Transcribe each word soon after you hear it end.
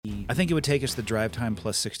I think it would take us the drive time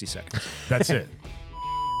plus 60 seconds. That's it.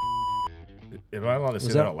 Am I allowed to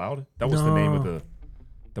say that out loud? That was the name of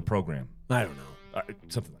the program. I don't know.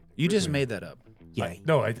 Something like that. You just made that up. Yeah.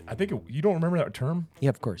 I think you don't remember that term?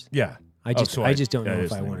 Yeah, of course. Yeah. I just don't know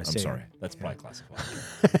if I want to say I'm sorry. it. That's probably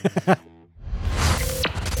classified.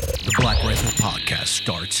 The Black Rifle Podcast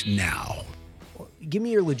starts now. Give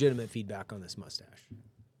me your legitimate feedback on this mustache.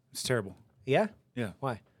 It's terrible. Yeah? Yeah.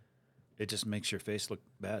 Why? It just makes your face look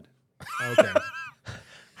bad. Okay. Half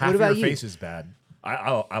What of about your you? face is bad.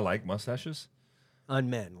 I like mustaches. On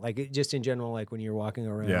men, like just in general, like when you're walking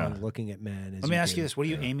around looking at men. Let me ask you this. What are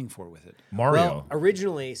you aiming for with it? Mario. Well,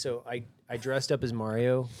 originally, so I dressed up as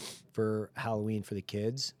Mario for Halloween for the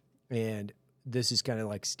kids, and this is kind of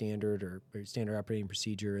like standard or standard operating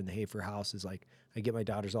procedure in the Hafer house is like I get my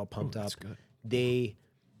daughters all pumped up. Good. They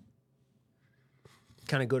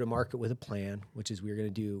kind of go to market with a plan, which is we're going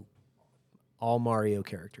to do all Mario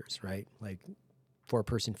characters, right? Like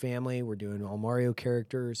 4-person family, we're doing all Mario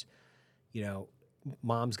characters. You know,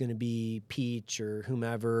 mom's going to be Peach or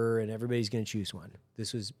whomever, and everybody's going to choose one.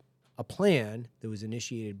 This was a plan that was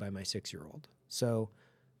initiated by my 6-year-old. So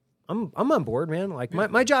I'm on board, man. Like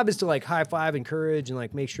my job is to like high five, encourage, and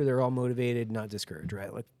like make sure they're all motivated, not discouraged,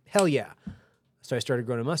 right? Like hell yeah. So I started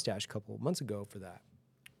growing a mustache a couple of months ago for that.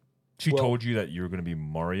 She told you that you were going to be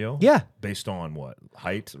Mario? Yeah. Based on what?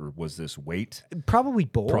 Height, or was this weight? Probably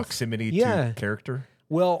both. Proximity to character?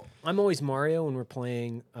 Well, I'm always Mario when we're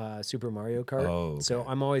playing Super Mario Kart. Oh, okay. So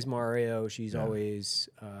I'm always Mario. She's always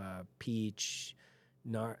Peach.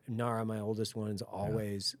 Nara, my oldest one, is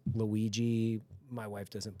always Luigi. My wife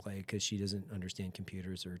doesn't play because she doesn't understand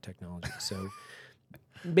computers or technology. So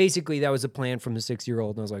basically, that was the plan from the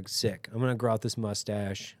 6-year-old. And I was like, sick. I'm going to grow out this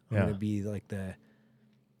mustache. I'm going to be like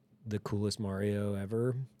the coolest Mario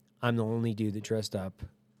ever. I'm the only dude that dressed up.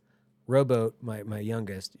 Rowboat, my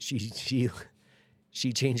youngest, she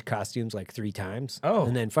changed costumes like 3 times. Oh.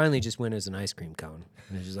 And then finally just went as an ice cream cone.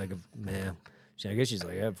 And it's just like, man. I guess she's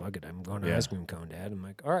like, yeah, fuck it. I'm going to ice cream cone, Dad. I'm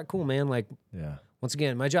like, all right, cool, man. Like, once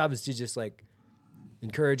again, my job is to just like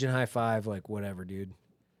encourage and high five, like whatever, dude.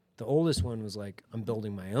 The oldest one was like, I'm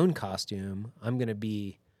building my own costume. I'm going to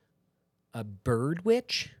be a bird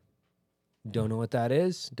witch. Don't know what that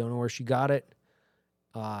is. Don't know where she got it.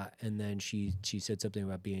 And then she said something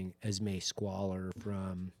about being Esme Squalor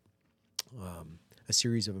from a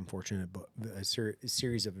series of unfortunate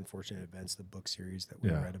series of unfortunate events, the book series that we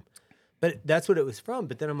read them. But that's what it was from.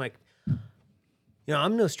 But then I'm like, you know,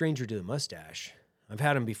 I'm no stranger to the mustache. I've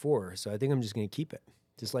had them before, so I think I'm just going to keep it.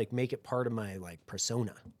 Just like make it part of my like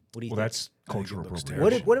persona. What do you think? That's cultural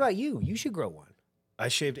appropriation. What about you? You should grow one. I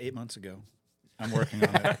shaved 8 months ago. I'm working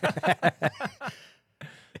on it.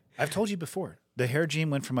 I've told you before. The hair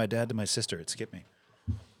gene went from my dad to my sister. It skipped me.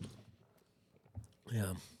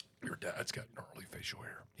 Yeah. Your dad's got gnarly facial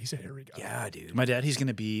hair. He's a hairy guy. Yeah, dude. My dad,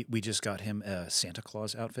 we just got him a Santa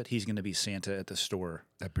Claus outfit. He's going to be Santa at the store.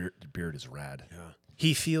 That beard is rad. Yeah.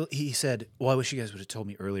 He said, well, I wish you guys would have told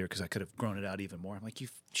me earlier because I could have grown it out even more. I'm like, you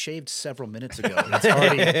shaved several minutes ago. It's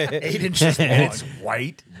already 8 inches long. And it's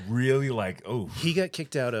white, really like, oh. He got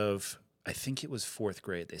kicked out of, I think it was 4th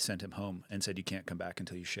grade. They sent him home and said, you can't come back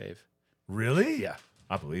until you shave. Really? Yeah.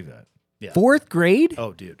 I believe that. Yeah. 4th grade?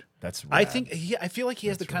 Oh, dude. That's rad. I feel like he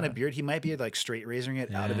has the kind of beard. He might be like straight raising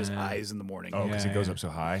it out of his eyes in the morning. Oh, because it goes up so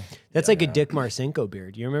high? That's like a Dick Marcinko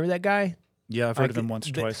beard. You remember that guy? Yeah, I've heard of him once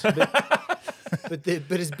or twice. But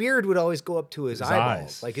his beard would always go up to his eyeballs.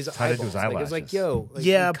 eyes. Like his Tied into eyeballs. his Like, it was like, eyelashes. yo. Like,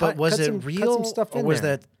 Yeah, cut- but was cut it some- cut real, some stuff or in was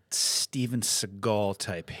there. that Steven Seagal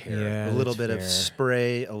type hair? Yeah, a little that's bit of fair.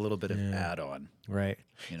 spray, a little bit of add-on. Right.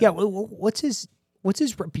 You know? Yeah. What's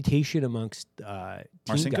his reputation amongst team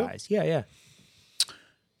Marcinko? guys? Yeah.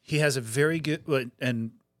 He has a very good,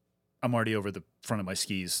 and I'm already over the front of my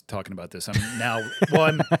skis talking about this.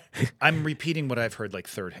 I'm repeating what I've heard like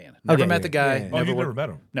third hand. Never met the guy. Yeah. Oh, you've never met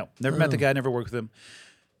him? No, never met the guy, never worked with him.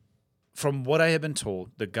 From what I have been told,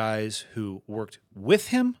 the guys who worked with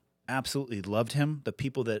him absolutely loved him. The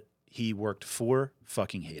people that he worked for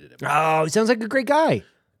fucking hated him. Oh, he sounds like a great guy.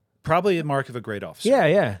 Probably a mark of a great officer.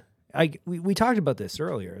 Yeah. We talked about this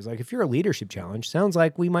earlier. It's like if you're a leadership challenge, sounds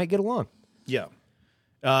like we might get along. Yeah.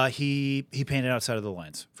 He painted outside of the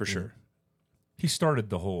lines for sure. He started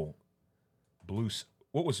the whole blue.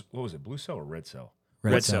 What was it? Blue cell or red cell?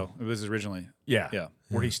 Red Cell. It was originally. Yeah.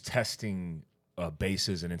 Where he's testing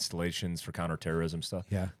bases and installations for counterterrorism stuff.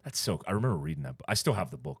 Yeah. That's so. I remember reading that. I still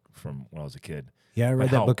have the book from when I was a kid. Yeah, I read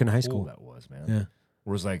But that how book in high cool school. That was, man. Yeah.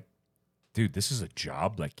 Where it was like, dude, this is a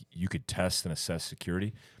job. Like you could test and assess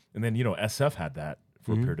security, and then SF had that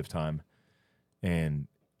for a period of time, and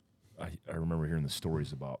I remember hearing the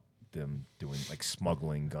stories about them doing like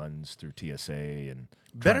smuggling guns through TSA and.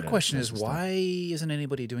 Better question is why isn't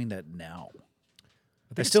anybody doing that now?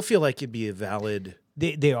 I still feel like it'd be a valid.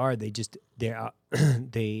 They are.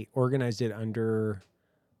 They organized it under,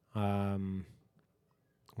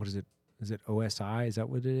 what is it? Is it OSI? Is that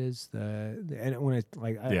what it is? And when I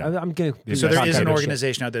like, I'm gonna. So there is an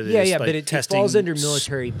organization out there that is but it falls under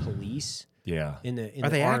military police. Yeah. In are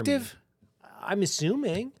they Army. active? I'm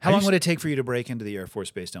assuming. How long would it take for you to break into the Air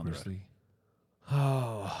Force Base down the road?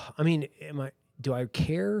 Oh, I mean, do I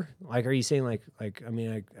care? Like, are you saying like? I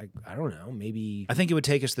mean, I don't know. Maybe. I think it would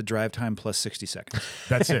take us the drive time plus 60 seconds.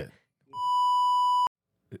 That's it.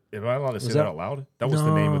 Am I allowed to say that out loud? That was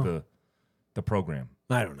the name of the program.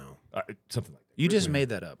 I don't know. Something like that. You just made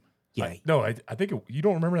that up. Yeah. I think you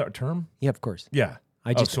don't remember that term? Yeah, of course. Yeah.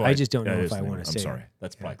 I just don't know if I want to say. I'm sorry. It.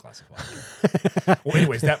 That's probably classified. Well,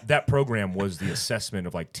 anyways, that program was the assessment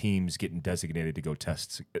of like teams getting designated to go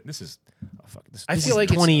test. This is I feel like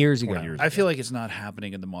 20 years ago. I feel like it's not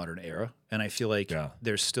happening in the modern era, and I feel like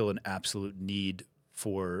there's still an absolute need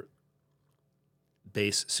for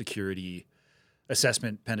base security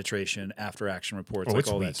assessment, penetration, after action reports, like it's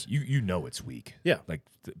all weak. that. You know it's weak. Yeah. Like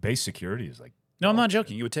base security is like. No, I'm not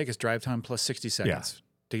joking. You would take us drive time plus 60 seconds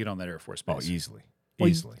to get on that Air Force Base. Oh, easily. Well,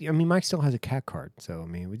 Easily. I mean, Mike still has a CAT card, so I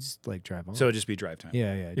mean, we just like drive on. So it'd just be drive time.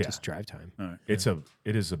 Yeah, just drive time. All right.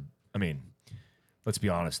 It is a. I mean, let's be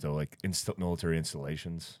honest though. Like military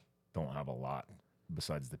installations don't have a lot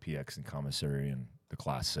besides the PX and commissary and the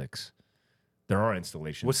Class 6. There are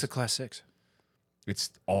installations. What's the Class 6? It's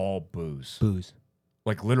all booze. Booze.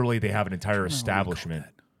 Like literally, they have an entire establishment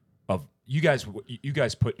of you guys. You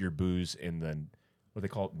guys put your booze in the what they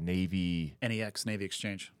call it, Navy NEX, Navy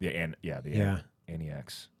Exchange.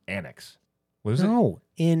 NEX Annex. What is it? No,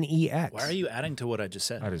 NEX. Why are you adding to what I just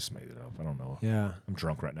said? I just made it up. I don't know. Yeah. I'm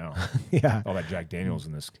drunk right now. Yeah. All that Jack Daniels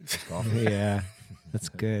in this coffee. Yeah. That's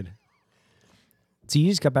good. So you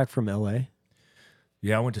just got back from LA?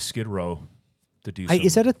 Yeah, I went to Skid Row to do.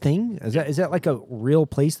 Is that a thing? Is that like a real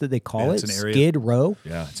place that they call it? It's an area. Skid Row?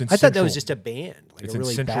 Yeah, it's in I thought that was just a band, like it's a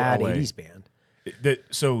really in Central bad LA. 80s band.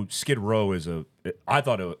 So Skid Row is I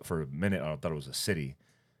thought for a minute I thought it was a city,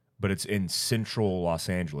 but it's in central Los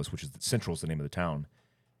Angeles, which is Central is the name of the town,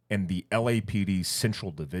 and the LAPD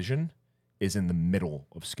Central Division is in the middle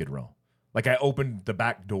of Skid Row. Like I opened the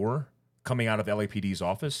back door coming out of LAPD's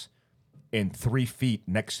office, and 3 feet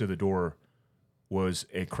next to the door was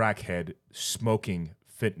a crackhead smoking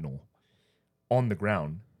fentanyl on the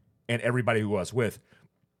ground, and everybody who I was with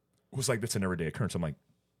was like, "That's an everyday occurrence." I'm like,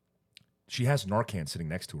 she has Narcan sitting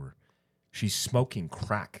next to her. She's smoking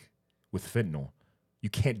crack with fentanyl. You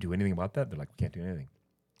can't do anything about that? They're like, we can't do anything.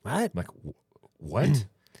 What? I'm like, what?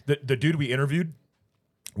 The dude we interviewed,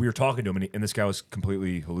 we were talking to him, and this guy was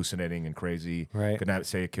completely hallucinating and crazy. Right. Could not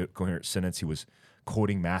say a coherent sentence. He was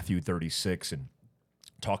quoting Matthew 36 and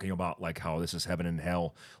talking about like how this is heaven and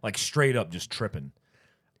hell, like straight up just tripping.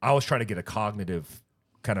 I was trying to get a cognitive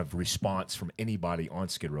kind of response from anybody on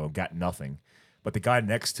Skid Row, got nothing. But the guy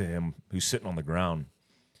next to him who's sitting on the ground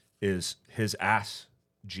is his ass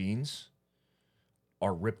jeans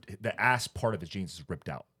are ripped. The ass part of his jeans is ripped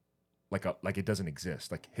out. Like it doesn't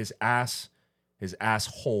exist. Like his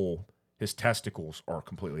asshole, his testicles are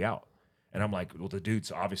completely out. And I'm like, well, the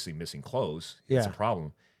dude's obviously missing clothes. It's a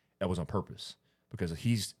problem. That was on purpose because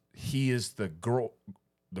he is the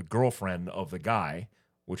girlfriend of the guy,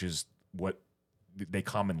 which is what they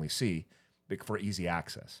commonly see for easy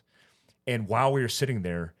access. And while we were sitting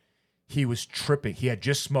there, he was tripping. He had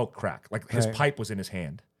just smoked crack. Like his pipe was in his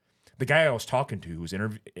hand. The guy I was talking to,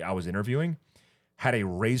 I was interviewing, had a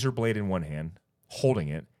razor blade in one hand, holding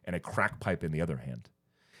it, and a crack pipe in the other hand,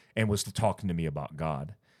 and was talking to me about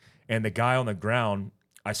God. And the guy on the ground,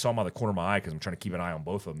 I saw him out of the corner of my eye because I'm trying to keep an eye on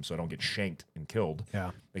both of them so I don't get shanked and killed.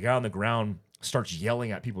 Yeah. The guy on the ground starts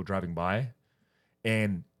yelling at people driving by,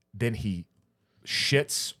 and then he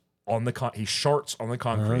shits on the he sharts on the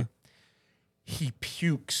concrete. He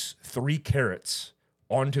pukes 3 carrots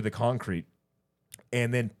onto the concrete,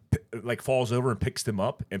 and then like falls over and picks them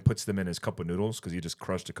up and puts them in his cup of noodles because he just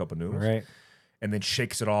crushed a cup of noodles. Right. And then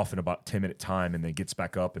shakes it off in about 10-minute time, and then gets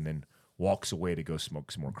back up and then walks away to go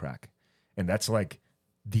smoke some more crack. And that's like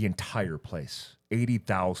the entire place.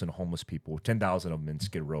 80,000 homeless people, 10,000 of them in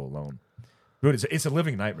Skid Row alone. Dude, it's a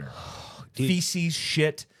living nightmare. Feces,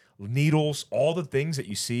 shit, needles, all the things that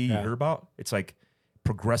you see, you hear about, it's like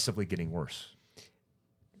progressively getting worse.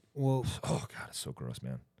 Well, oh God, it's so gross,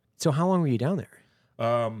 man. So how long were you down there?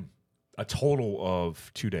 A total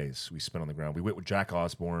of 2 days we spent on the ground. We went with Jack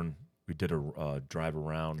Osborne. We did a drive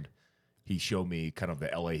around. He showed me kind of the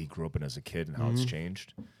LA he grew up in as a kid and how it's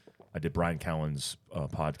changed. I did Brian Cowan's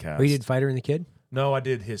podcast. Oh, you did Fighter and the Kid? No, I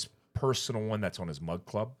did his personal one that's on his mug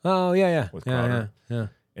club. Oh, yeah. With yeah, Crowder. yeah.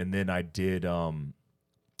 And then I did a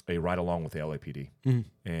ride along with the LAPD.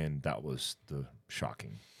 And that was the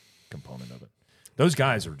shocking component of it. Those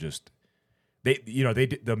guys are just,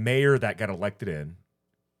 the mayor that got elected in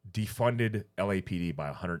defunded LAPD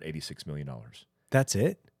by $186 million. That's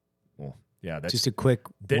it? Well, yeah. That's just a quick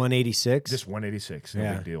 186? Just 186.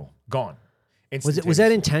 No big deal. Gone. Was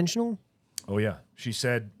that intentional? Oh, yeah. She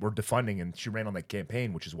said, we're defunding, and she ran on that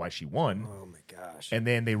campaign, which is why she won. Oh, my gosh. And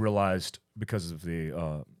then they realized, because of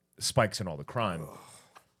the spikes in all the crime,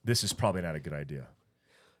 this is probably not a good idea.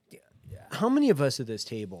 How many of us at this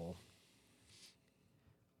table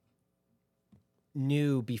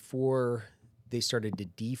knew before they started to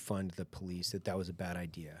defund the police that was a bad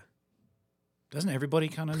idea? Doesn't everybody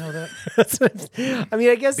kind of know that? I mean,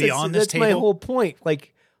 I guess that's my table? whole point.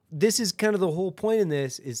 Like, this is kind of the whole point in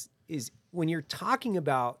this is when you're talking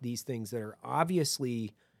about these things that are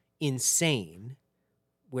obviously insane,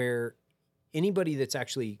 where anybody that's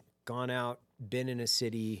actually gone out, been in a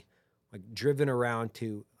city, like driven around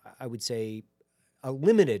to, I would say, a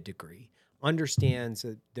limited degree, understands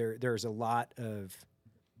that there's a lot of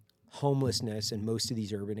homelessness in most of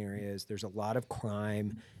these urban areas. There's a lot of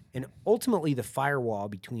crime. And ultimately, the firewall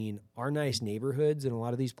between our nice neighborhoods in a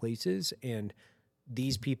lot of these places and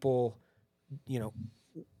these people,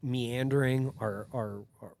 meandering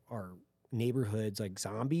our neighborhoods like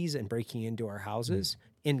zombies and breaking into our houses,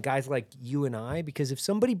 and guys like you and I, because if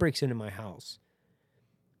somebody breaks into my house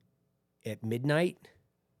at midnight,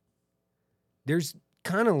 there's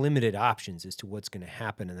kind of limited options as to what's going to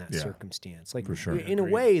happen in that circumstance. Like, for sure. In a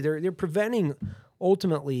way, they're preventing,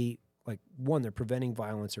 ultimately, like, one, they're preventing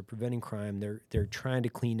violence, they're preventing crime, they're trying to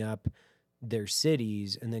clean up their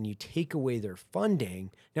cities, and then you take away their funding.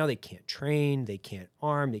 Now they can't train, they can't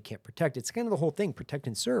arm, they can't protect. It's kind of the whole thing, protect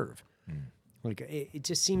and serve. Like, it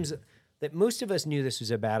just seems that most of us knew this was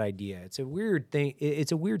a bad idea. It's a weird thing.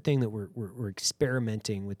 It's a weird thing that we're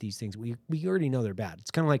experimenting with these things. We already know they're bad. It's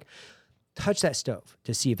kind of like, touch that stove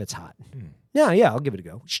to see if it's hot. Yeah, I'll give it a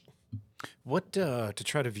go. What to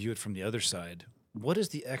try to view it from the other side? What is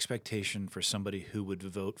the expectation for somebody who would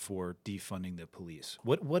vote for defunding the police?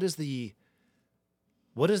 What is the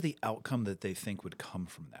outcome that they think would come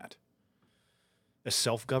from that? A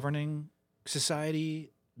self-governing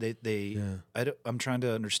society? I'm trying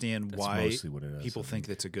to understand why people think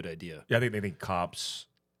that's a good idea. Yeah, I think they think cops,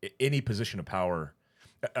 any position of power.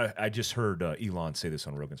 I just heard Elon say this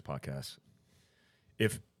on Rogan's podcast.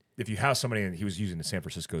 If you have somebody, and he was using San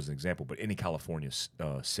Francisco as an example, but any California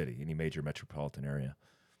city, any major metropolitan area,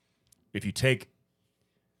 if you take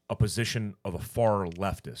a position of a far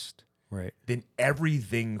leftist, right, then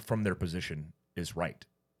everything from their position is right,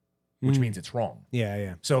 which means it's wrong.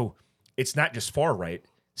 Yeah. So it's not just far right.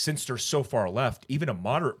 Since they're so far left, even a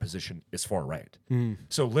moderate position is far right.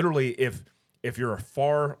 So literally, if you're a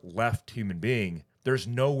far left human being, there's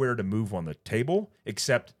nowhere to move on the table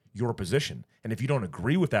except your position. And if you don't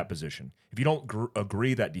agree with that position, if you don't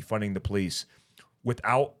agree that defunding the police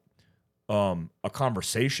without a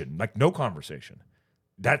conversation, like no conversation,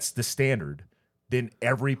 that's the standard, then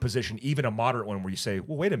every position, even a moderate one where you say,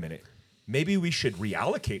 well, wait a minute, maybe we should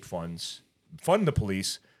reallocate funds, fund the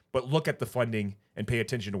police, but look at the funding and pay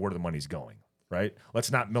attention to where the money's going, right?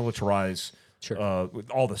 Let's not militarize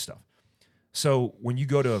all this stuff. So when you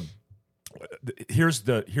go to here's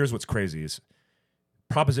what's crazy is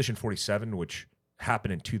Proposition 47, which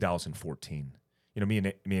happened in 2014. Me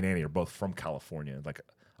and Annie are both from California. Like,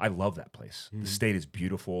 I love that place. The state is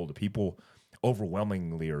beautiful. The people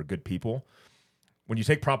overwhelmingly are good people. When you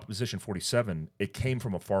take Proposition 47, it came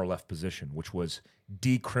from a far left position, which was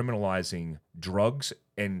decriminalizing drugs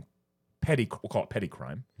and we'll call it petty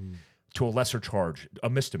crime, to a lesser charge, a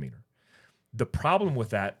misdemeanor. The problem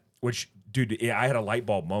with that, which, dude, I had a light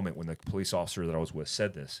bulb moment when the police officer that I was with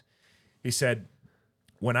said this. He said,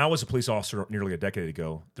 when I was a police officer nearly a decade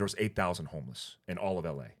ago, there was 8,000 homeless in all of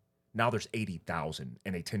LA. Now there's 80,000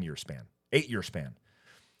 in a 8-year span.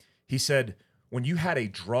 He said, when you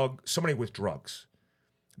had somebody with drugs,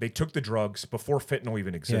 they took the drugs before fentanyl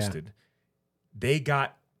even existed. They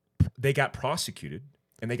got prosecuted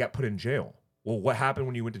and they got put in jail. Well, what happened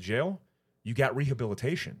when you went to jail? You got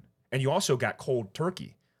rehabilitation, and you also got cold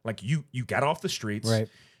turkey. Like, you got off the streets, right.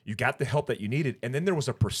 You got the help that you needed, and then there was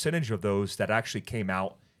a percentage of those that actually came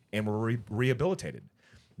out and were rehabilitated.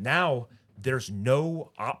 Now there's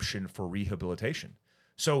no option for rehabilitation.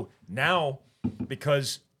 So now,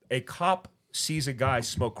 because a cop sees a guy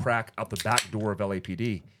smoke crack out the back door of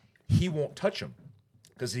LAPD, he won't touch him,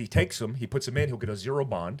 because he takes him, he puts him in, he'll get a zero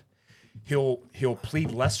bond. he'll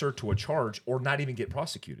plead lesser to a charge or not even get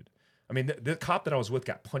prosecuted. I mean, the cop that I was with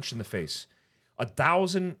got punched in the face.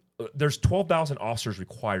 There's 12,000 officers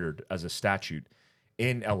required as a statute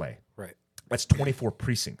in LA. Right. That's 24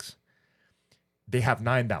 precincts. They have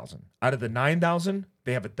 9,000. Out of the 9,000,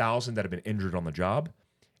 they have 1,000 that have been injured on the job,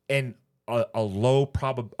 and a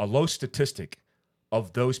low statistic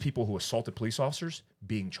of those people who assaulted police officers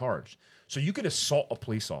being charged. So you could assault a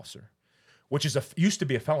police officer, which used to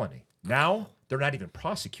be a felony. Now they're not even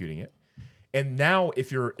prosecuting it. And now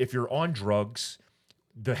if you're on drugs,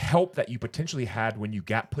 the help that you potentially had when you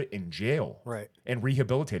got put in jail and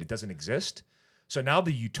rehabilitated doesn't exist. So now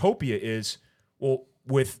the utopia is, well,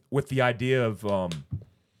 with the idea of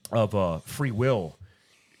free will,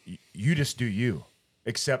 you just do you.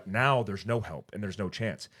 Except now there's no help and there's no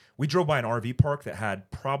chance. We drove by an RV park that had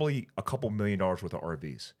probably a couple $1 million worth of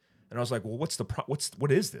RVs, and I was like, well,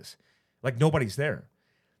 what is this? Like, nobody's there.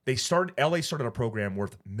 LA started a program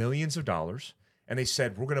worth millions of dollars, and they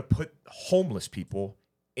said, we're going to put homeless people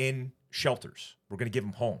in shelters. We're going to give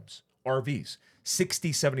them homes, RVs,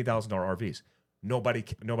 $60,000, $70,000 RVs.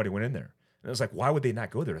 Nobody went in there. And I was like, why would they not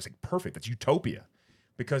go there? I was like, perfect. That's utopia,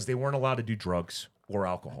 because they weren't allowed to do drugs or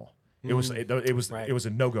alcohol. It was a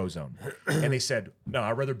no-go zone. And they said, no,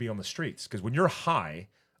 I'd rather be on the streets, because when you're high,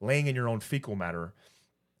 laying in your own fecal matter,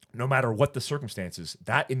 no matter what the circumstances,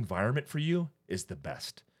 that environment for you is the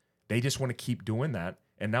best. They just want to keep doing that.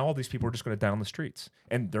 And now all these people are just going to die on the streets,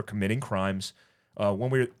 and they're committing crimes.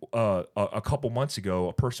 When a couple months ago,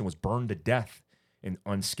 a person was burned to death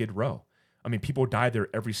on Skid Row. I mean, people die there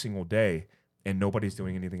every single day, and nobody's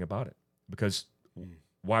doing anything about it, because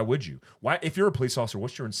why would you? Why, if you're a police officer,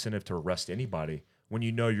 what's your incentive to arrest anybody when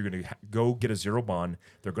you know you're going to go get a zero bond?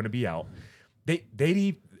 They're going to be out.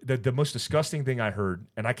 The most disgusting thing I heard,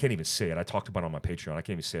 and I can't even say it. I talked about it on my Patreon. I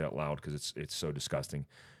can't even say it out loud because it's so disgusting.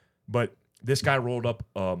 But this guy rolled up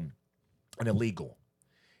an illegal,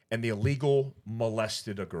 and the illegal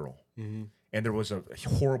molested a girl, and there was a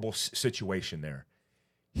horrible situation there.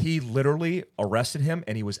 He literally arrested him,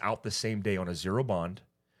 and he was out the same day on a zero bond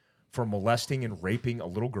for molesting and raping a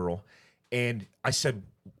little girl. And I said,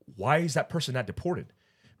 why is that person not deported?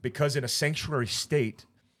 Because in a sanctuary state,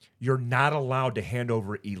 you're not allowed to hand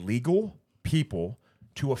over illegal people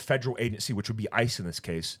to a federal agency, which would be ICE in this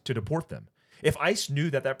case, to deport them. If ICE knew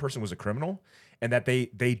that that person was a criminal and that they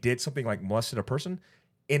did something like molested a person,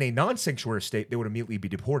 in a non-sanctuary state, they would immediately be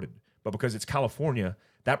deported. But because it's California,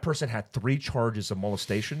 that person had 3 charges of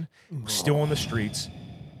molestation, still on the streets,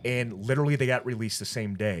 and literally they got released the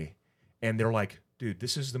same day. And they're like, dude,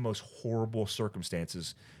 this is the most horrible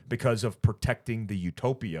circumstances because of protecting the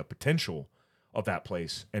utopia potential of that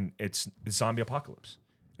place. And it's zombie apocalypse.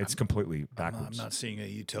 It's completely backwards. I'm not seeing a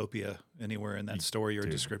utopia anywhere in that story or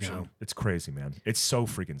description. No, it's crazy, man. It's so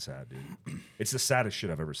freaking sad, dude. It's the saddest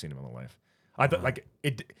shit I've ever seen in my life.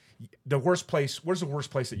 The worst place. Where's the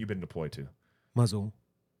worst place that you've been deployed to? Muzzle.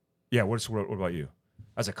 Yeah. What about you?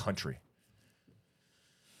 As a country.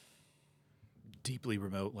 Deeply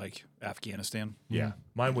remote, like Afghanistan. Yeah.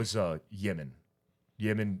 Mine was Yemen.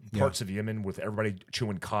 Parts of Yemen with everybody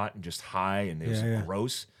chewing cot and just high, and it was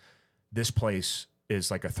gross. This place is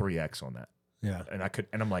like a 3X on that. Yeah.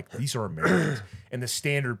 And I'm like, these are Americans. And the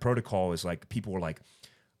standard protocol is like, people were like,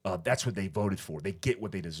 that's what they voted for. They get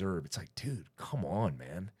what they deserve. It's like, dude, come on,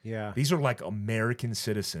 man. Yeah. These are like American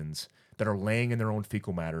citizens that are laying in their own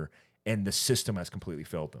fecal matter, and the system has completely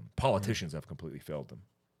failed them. Politicians have completely failed them.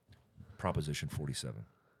 Proposition 47.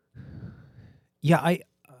 Yeah,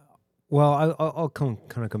 I'll kind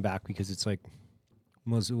of come back, because it's like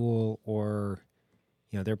Mosul, or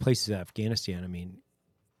there are places in Afghanistan. I mean,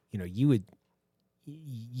 you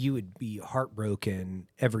would be heartbroken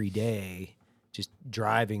every day just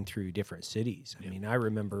driving through different cities. I mean, I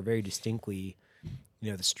remember very distinctly,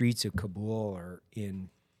 the streets of Kabul are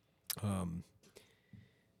in, God,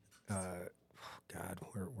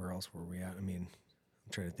 where else were we at? I mean,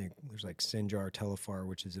 I'm trying to think. There's like Sinjar, Telfar,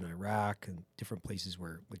 which is in Iraq, and different places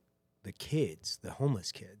where like the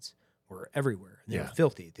homeless kids were everywhere. They were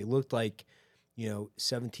filthy. They looked like,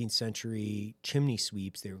 17th century chimney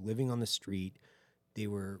sweeps. They were living on the street. They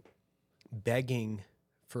were begging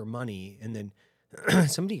for money. And then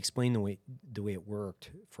somebody explained the way it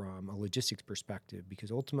worked from a logistics perspective,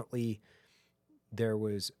 because ultimately there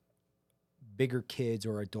was bigger kids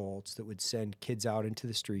or adults that would send kids out into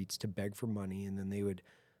the streets to beg for money, and then they would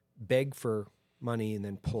beg for money and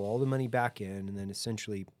then pull all the money back in, and then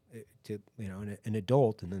essentially to an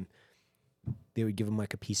adult, and then they would give them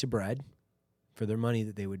like a piece of bread for their money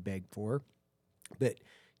that they would beg for. But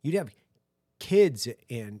you'd have kids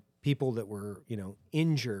and people that were,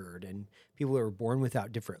 injured and people that were born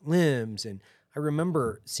without different limbs. And I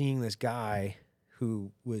remember seeing this guy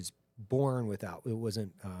who was born without, it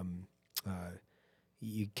wasn't,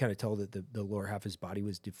 you kind of tell that the lower half of his body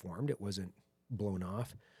was deformed. It wasn't blown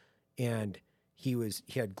off. And he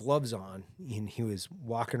had gloves on and he was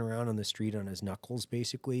walking around on the street on his knuckles,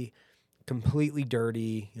 basically completely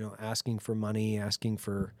dirty, asking for money, asking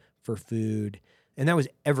for food. And that was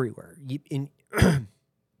everywhere.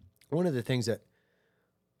 One of the things that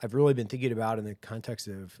I've really been thinking about in the context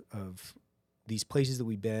of these places that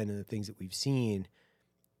we've been and the things that we've seen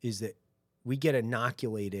is that we get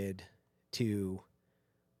inoculated to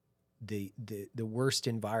the worst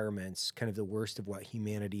environments, kind of the worst of what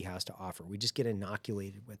humanity has to offer. We just get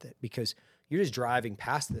inoculated with it because you're just driving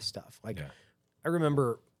past this stuff. Like, I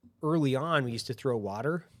remember early on, we used to throw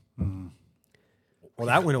water. Mm. Well,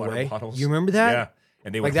 that went away. Bottles. You remember that? Yeah.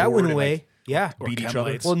 And they would that went away. Beat each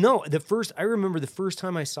other. Well, no, I remember the first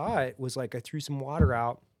time I saw it was like I threw some water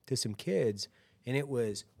out to some kids and it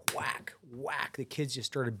was whack, whack. The kids just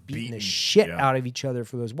started beating the shit out of each other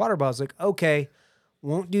for those water bottles. Like, okay,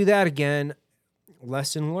 won't do that again.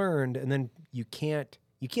 Lesson learned. And then you can't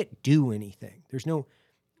do anything. There's no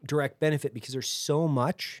direct benefit because there's so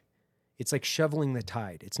much. It's like shoveling the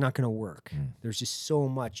tide. It's not going to work. There's just so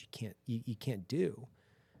much you can't do.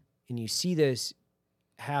 And you see this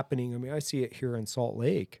happening. I mean, I see it here in Salt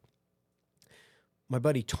Lake. My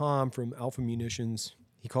buddy Tom from Alpha Munitions,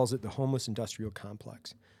 he calls it the homeless industrial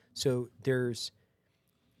complex. So there's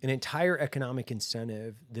an entire economic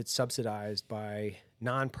incentive that's subsidized by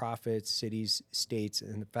nonprofits, cities, states,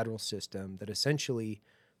 and the federal system that essentially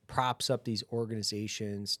props up these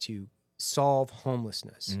organizations to solve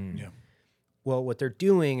homelessness. Yeah. Well, what they're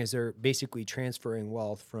doing is they're basically transferring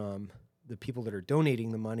wealth from the people that are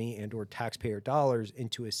donating the money and or taxpayer dollars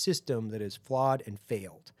into a system that is flawed and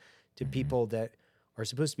failed to people that are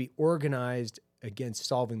supposed to be organized against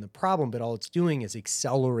solving the problem, but all it's doing is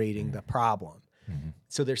accelerating the problem.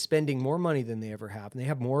 So they're spending more money than they ever have, and they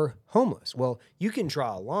have more homeless. Well, you can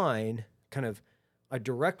draw a line, kind of a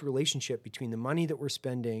direct relationship between the money that we're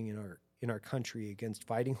spending in our country against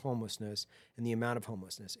fighting homelessness and the amount of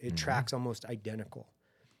homelessness. It tracks almost identical.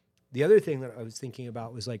 The other thing that I was thinking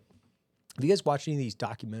about was like, have you guys watched any of these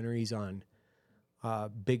documentaries on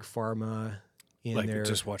Big Pharma?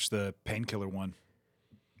 Just watched the Painkiller one.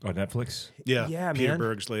 On Netflix? Yeah, Peter man.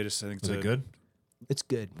 Berg's latest. I think Is it good? It's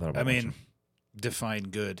good. I mean, define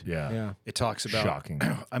good. Yeah. It talks about shocking.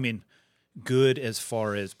 I mean, good as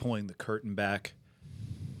far as pulling the curtain back.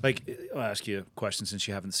 Like, I'll ask you a question since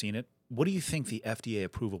you haven't seen it. What do you think the FDA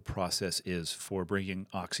approval process is for bringing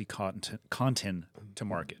OxyContin to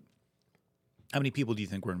market? How many people do you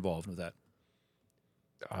think were involved with that?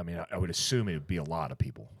 I mean, I would assume it would be a lot of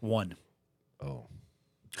people. One. Oh.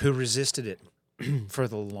 Who resisted it for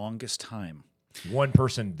the longest time. One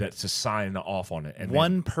person that's signed off on it. And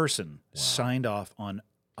one person signed off on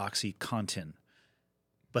OxyContin,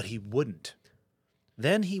 but he wouldn't.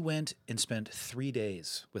 Then he went and spent 3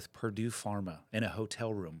 days with Purdue Pharma in a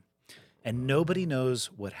hotel room, and nobody knows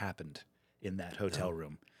what happened in that hotel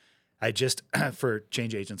room. I just, for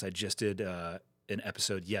Change Agents, I just did an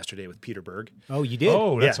episode yesterday with Peter Berg. Oh, you did?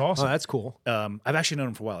 Oh, that's awesome. Oh, that's cool. I've actually known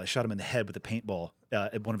him for a while. I shot him in the head with a paintball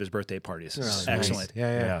at one of his birthday parties. Oh, excellent. Nice.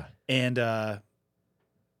 Yeah. And I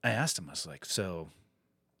asked him, I was like, so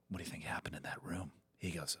what do you think happened in that room? He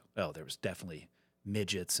goes, oh, there was definitely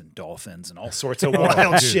midgets and dolphins and all sorts of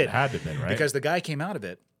wild shit. It had to have been, right? Because the guy came out of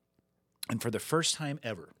it, and for the first time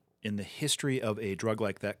ever in the history of a drug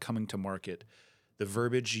like that coming to market, the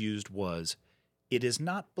verbiage used was, it is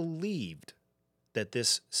not believed that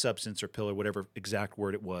this substance or pill or whatever exact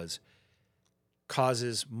word it was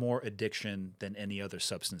causes more addiction than any other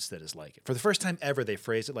substance that is like it. For the first time ever, they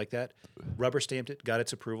phrased it like that, rubber stamped it, got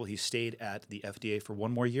its approval. He stayed at the FDA for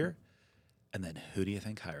one more year. And then who do you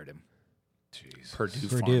think hired him? Jesus. Purdue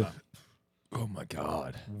Pharma. Oh, my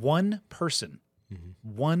God. One person.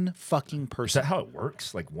 One fucking person. Is that how it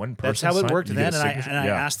works? Like one person? That's how it worked then. And I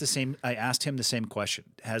Yeah. asked him the same question.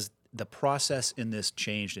 Has the process in this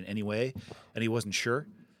changed in any way? And he wasn't sure.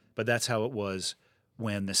 But that's how it was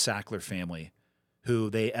when the Sackler family, who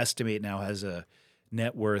they estimate now has a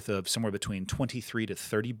net worth of somewhere between 23 to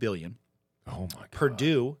 30 billion. Oh, my God.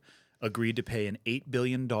 Purdue agreed to pay an $8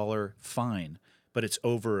 billion fine, but it's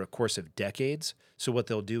over a course of decades. So what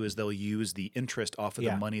they'll do is they'll use the interest off of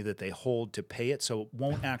the money that they hold to pay it, so it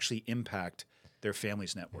won't actually impact their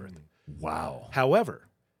family's net worth. Wow. However,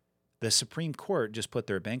 the Supreme Court just put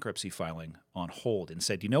their bankruptcy filing on hold and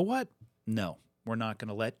said, you know what? No, we're not going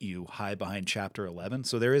to let you hide behind Chapter 11.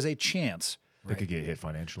 So there is a chance They could get hit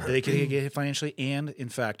financially. They could get hit financially and, in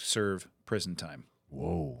fact, serve prison time.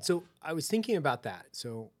 Whoa. So I was thinking about that.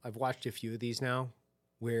 So I've watched a few of these now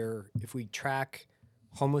where if we track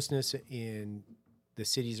homelessness in the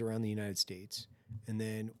cities around the United States and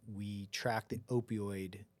then we track the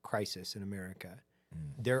opioid crisis in America,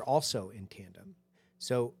 they're also in tandem.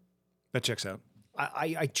 So that checks out.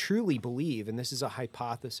 I truly believe, and this is a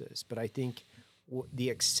hypothesis, but I think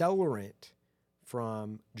the accelerant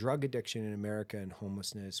from drug addiction in America and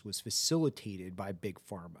homelessness was facilitated by big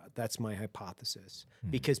pharma. That's my hypothesis.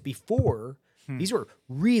 Because before, these were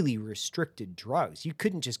really restricted drugs. You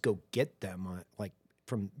couldn't just go get them like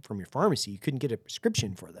from your pharmacy. You couldn't get a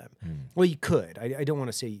prescription for them. Well, you could. I don't want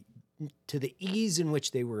to say to the ease in which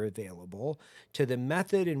they were available, to the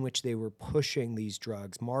method in which they were pushing these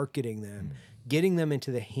drugs, marketing them, getting them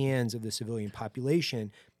into the hands of the civilian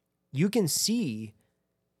population. You can see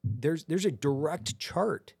there's a direct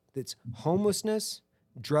chart that's homelessness,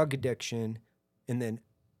 drug addiction, and then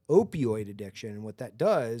opioid addiction. And what that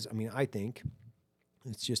does, I mean, I think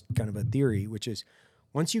it's just kind of a theory, which is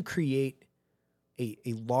once you create a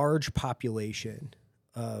large population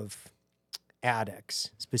of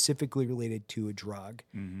addicts specifically related to a drug,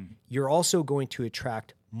 you're also going to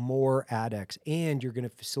attract more addicts and you're going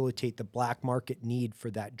to facilitate the black market need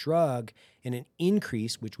for that drug and an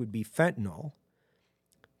increase, which would be fentanyl,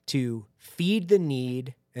 to feed the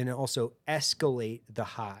need and also escalate the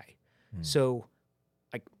high. So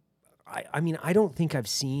I mean, I don't think I've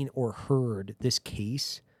seen or heard this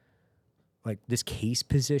case, like this case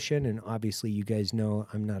position. And obviously you guys know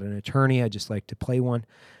I'm not an attorney. I just like to play one.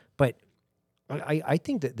 But I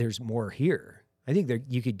think that there's more here. I think that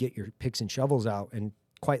you could get your picks and shovels out and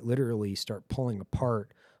quite literally start pulling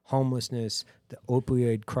apart homelessness, the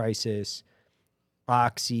opioid crisis,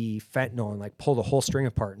 oxy, fentanyl, and like pull the whole string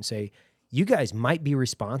apart and say, you guys might be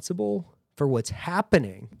responsible for what's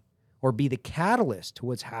happening or be the catalyst to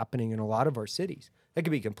what's happening in a lot of our cities. That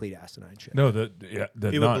could be complete asinine shit. No, it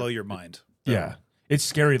would blow your mind. Yeah. It's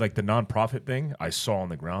scary. Like the nonprofit thing I saw on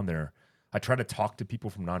the ground there. I try to talk to people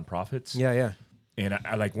from nonprofits. Yeah. And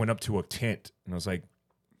I like went up to a tent and I was like,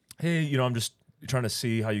 hey, I'm just trying to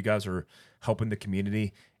see how you guys are helping the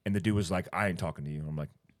community. And the dude was like, I ain't talking to you. I'm like,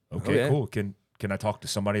 okay, cool. Can I talk to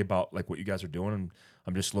somebody about like what you guys are doing? And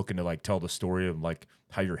I'm just looking to like tell the story of like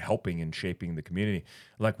how you're helping and shaping the community.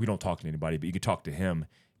 Like we don't talk to anybody, but you could talk to him.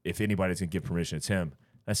 If anybody's gonna give permission, it's him.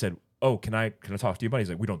 I said, oh, can I talk to you about it? He's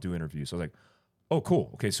like, we don't do interviews. So I was like, oh, cool.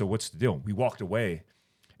 Okay, so what's the deal? We walked away,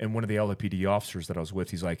 and one of the LAPD officers that I was with,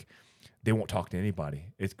 he's like, they won't talk to anybody.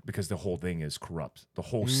 It's because the whole thing is corrupt. The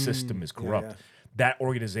whole system is corrupt. Yeah. That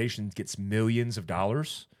organization gets millions of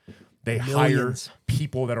dollars. They hire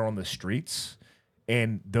people that are on the streets,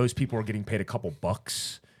 and those people are getting paid a couple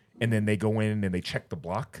bucks, and then they go in and they check the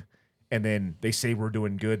block, and then they say we're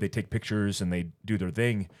doing good. They take pictures and they do their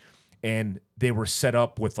thing, and they were set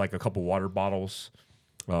up with like a couple water bottles.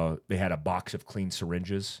 They had a box of clean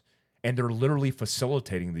syringes, and they're literally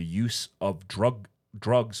facilitating the use of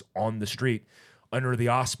drugs on the street under the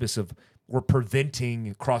auspice of we're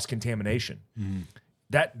preventing cross-contamination.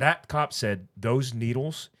 That cop said those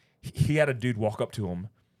needles, he had a dude walk up to him,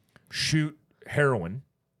 shoot heroin,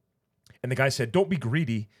 and the guy said, don't be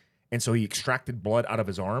greedy. And so he extracted blood out of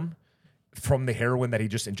his arm from the heroin that he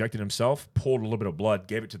just injected himself, pulled a little bit of blood,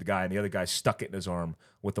 gave it to the guy, and the other guy stuck it in his arm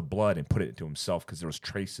with the blood and put it into himself because there was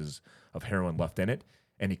traces of heroin left in it,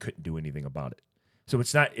 and he couldn't do anything about it. So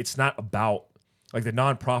it's not about, like, the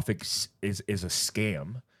nonprofit is a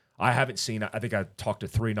scam. I haven't seen, I think I talked to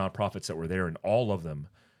 3 nonprofits that were there, and all of them,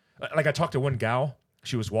 like I talked to one gal,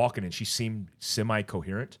 she was walking and she seemed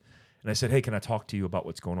semi-coherent. And I said, hey, can I talk to you about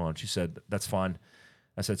what's going on? She said, that's fine.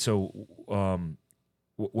 I said, so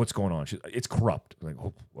what's going on? It's corrupt. I'm like,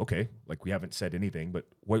 oh, okay. Like, we haven't said anything, but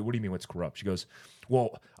what do you mean what's corrupt? She goes,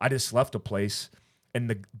 well, I just left a place, and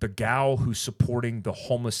the gal who's supporting the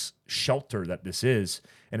homeless shelter that this is,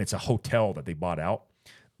 and it's a hotel that they bought out,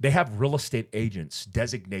 they have real estate agents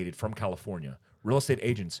designated from California, real estate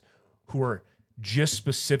agents who are just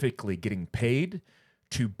specifically getting paid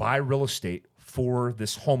to buy real estate for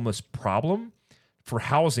this homeless problem, for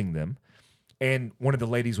housing them. And one of the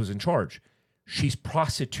ladies was in charge. She's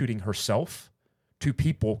prostituting herself to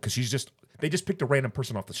people because they just picked a random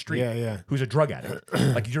person off the street who's a drug addict.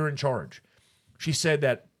 Like, you're in charge. She said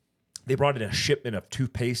that they brought in a shipment of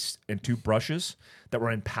toothpaste and toothbrushes that were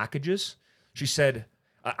in packages. She said,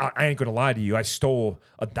 I ain't going to lie to you. I stole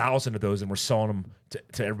 1,000 of those and we're selling them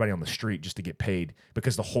to everybody on the street just to get paid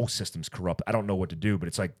because the whole system's corrupt. I don't know what to do, but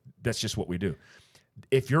it's like, that's just what we do.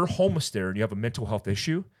 If you're homeless there and you have a mental health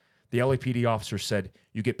issue, the LAPD officer said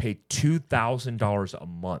you get paid $2,000 a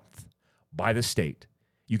month by the state.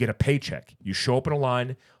 You get a paycheck. You show up in a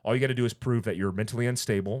line. All you got to do is prove that you're mentally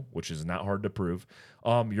unstable, which is not hard to prove.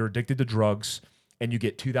 You're addicted to drugs, and you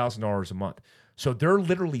get $2,000 a month. So they're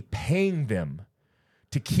literally paying them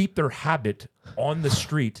to keep their habit on the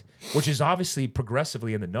street, which is obviously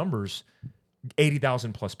progressively in the numbers,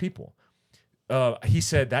 80,000 plus people. He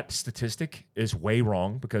said that statistic is way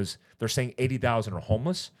wrong because they're saying 80,000 are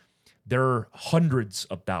homeless. There are hundreds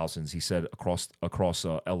of thousands, he said, across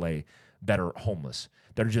LA that are homeless.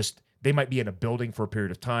 They might be in a building for a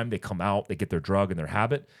period of time. They come out, they get their drug and their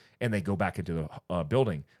habit, and they go back into the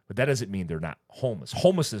building. But that doesn't mean they're not homeless.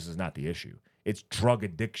 Homelessness is not the issue. It's drug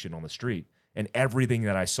addiction on the street. And everything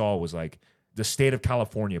that I saw was like the state of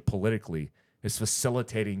California politically is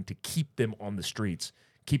facilitating to keep them on the streets,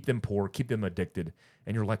 keep them poor, keep them addicted.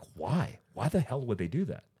 And you're like, why? Why the hell would they do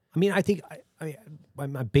that? I mean, I think my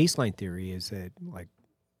baseline theory is that, like,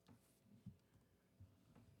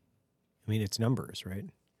 I mean, it's numbers, right?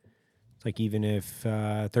 It's like even if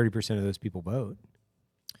 30% of those people vote,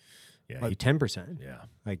 like 10%. Yeah.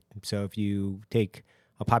 Like, so if you take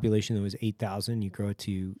a population that was 8,000, you grow it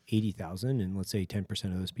to 80,000, and let's say 10%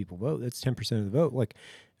 of those people vote, that's 10% of the vote. Like,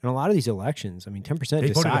 in a lot of these elections, I mean, 10% they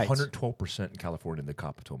decides. voted 112% in California, the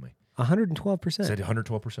cop told me. 112%. Said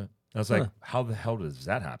 112%. I was like, how the hell does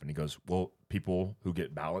that happen? He goes, well, people who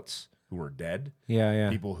get ballots who are dead. Yeah.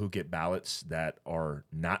 People who get ballots that are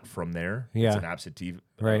not from there. Yeah. It's an absentee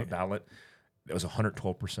ballot. It was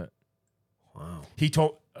 112%. Wow. He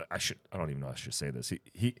told, I don't even know if I should say this.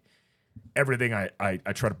 He everything I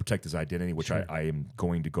try to protect his identity, which I am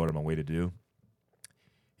going to go to my way to do.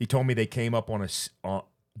 He told me they came up on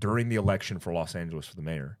during the election for Los Angeles for the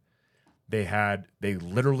mayor. They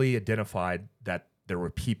literally identified that there were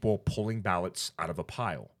people pulling ballots out of a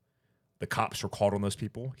pile. The cops were called on those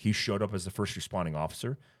people. He showed up as the first responding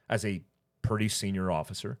officer, as a pretty senior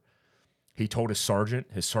officer. He told his sergeant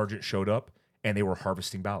showed up, and they were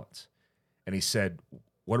harvesting ballots. And he said,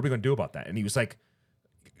 what are we going to do about that? And he was like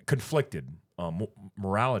conflicted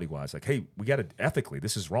morality-wise, like, hey, we got to, ethically,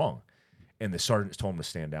 this is wrong. And the sergeant told him to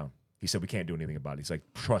stand down. He said, we can't do anything about it. He's like,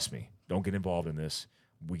 trust me, don't get involved in this.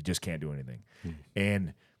 We just can't do anything.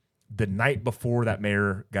 And the night before that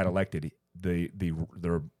mayor got elected, the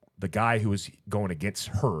guy who was going against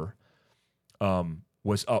her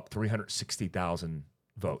was up 360,000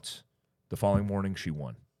 votes. The following morning, she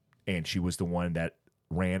won. And she was the one that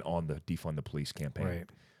ran on the defund the police campaign.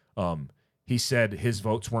 Right. He said his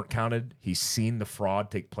votes weren't counted. He's seen the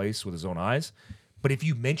fraud take place with his own eyes. But if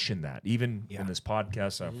you mention that, even in this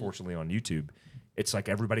podcast, unfortunately on YouTube, it's like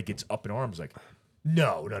everybody gets up in arms like,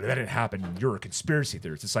 no, that didn't happen. You're a conspiracy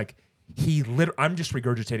theorist. It's like I'm just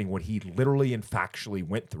regurgitating what he literally and factually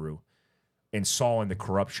went through and saw in the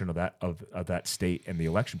corruption of that state and the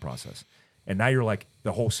election process. And now you're like,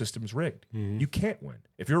 the whole system's rigged. Mm-hmm. You can't win.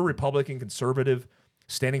 If you're a Republican, conservative,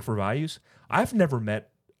 standing for values, I've never met.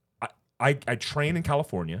 I trained in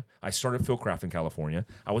California. I started Philcraft in California.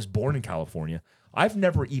 I was born in California. I've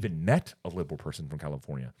never even met a liberal person from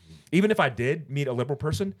California. Even if I did meet a liberal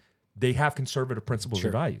person, they have conservative principles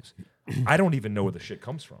and values. I don't even know where the shit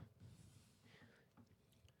comes from.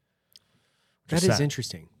 That is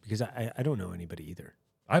interesting because I don't know anybody either.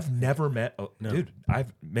 I've never met, dude.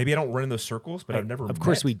 Maybe I don't run in those circles, but I've never. Of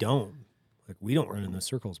course, we don't. Like, we don't run in those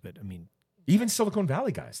circles, but I mean, even Silicon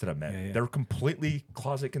Valley guys that I've met, they're completely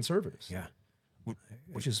closet conservatives. Yeah,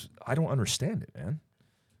 which is, I don't understand it, man.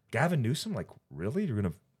 Gavin Newsom, like, really? You're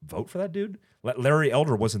gonna vote for that dude? Larry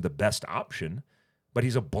Elder wasn't the best option, but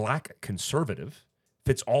he's a black conservative,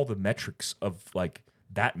 fits all the metrics of like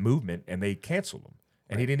that movement, and they canceled him,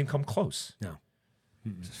 and he didn't even come close. No.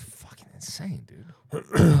 It's fucking insane, dude.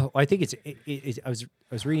 Well, I think I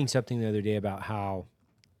was reading something the other day about how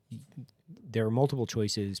there are multiple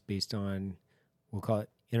choices based on, we'll call it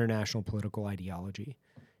international political ideology,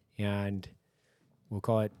 and we'll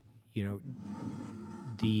call it,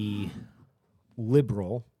 the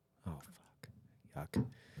liberal. Oh fuck,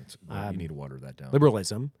 yuck. You need to water that down.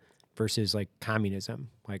 Liberalism versus like communism.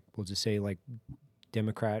 Like, we'll just say like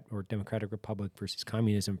Democrat or Democratic Republic versus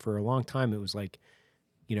communism. For a long time, it was like,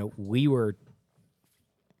 we were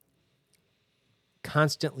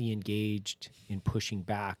constantly engaged in pushing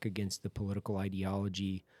back against the political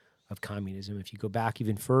ideology of communism. If you go back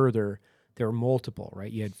even further, there were multiple, right?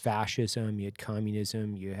 You had fascism, you had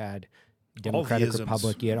communism, you had Democratic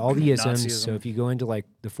Republic, you had all the isms. Nazism. So if you go into like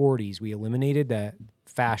the 40s, we eliminated the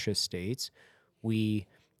fascist states. We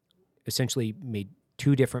essentially made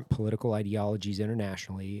two different political ideologies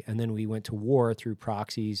internationally, and then we went to war through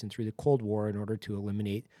proxies and through the Cold War in order to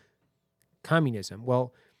eliminate communism.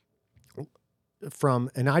 Well, from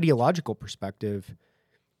an ideological perspective,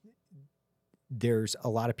 there's a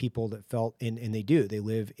lot of people that felt, and they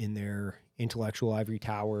live in their intellectual ivory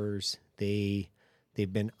towers. They've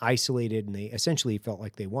been isolated, and they essentially felt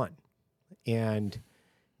like they won. And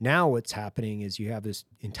now what's happening is you have this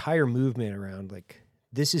entire movement around like,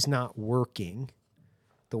 this is not working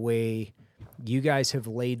the way you guys have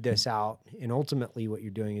laid this out. And ultimately what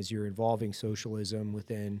you're doing is you're involving socialism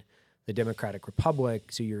within the Democratic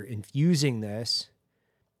Republic. So you're infusing this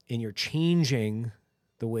and you're changing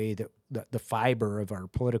the way that the fiber of our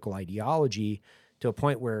political ideology to a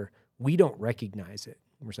point where we don't recognize it.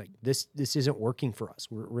 We're just like, this isn't working for us.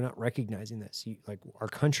 We're not recognizing this. Like, our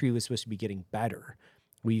country was supposed to be getting better.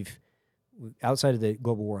 Outside of the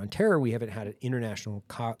global war on terror, we haven't had an international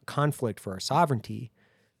conflict for our sovereignty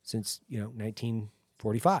since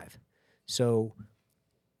 1945. So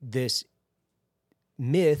this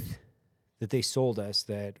myth that they sold us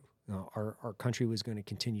that our country was going to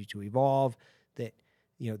continue to evolve, that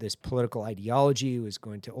this political ideology was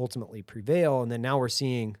going to ultimately prevail, and then now we're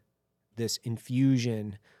seeing this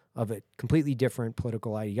infusion of a completely different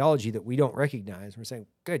political ideology that we don't recognize. We're saying,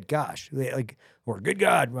 good gosh, or good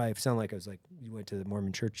God. I sound like I was like, you went to the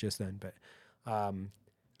Mormon church just then, but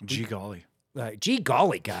gee golly. Gee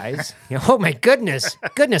golly, guys. Oh my goodness,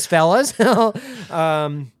 fellas.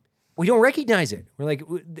 We don't recognize it. We're like,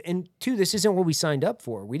 and two, this isn't what we signed up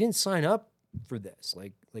for. We didn't sign up for this.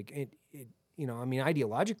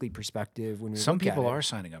 Ideologically perspective, when we some look at people it, are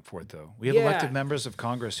signing up for it, though. We have elected members of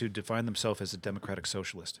Congress who define themselves as a democratic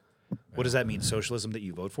socialist. What does that mean? Socialism that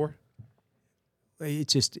you vote for?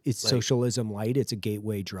 It's socialism light. It's a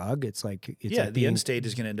gateway drug. It's like the end state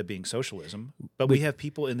is going to end up being socialism. But we have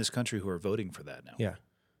people in this country who are voting for that now. Yeah,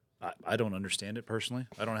 I don't understand it personally.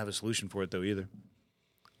 I don't have a solution for it though either.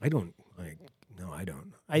 I don't.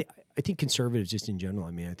 I think conservatives just in general.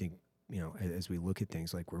 I mean, I think as we look at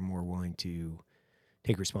things, like, we're more willing to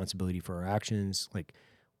take responsibility for our actions. Like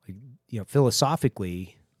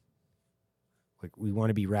philosophically, like, we want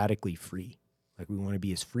to be radically free. Like, we want to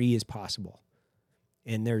be as free as possible.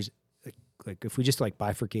 And there's like if we just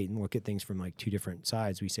bifurcate and look at things from two different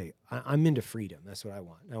sides, we say, I'm into freedom. That's what I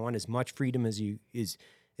want. I want as much freedom as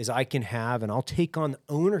I can have, and I'll take on the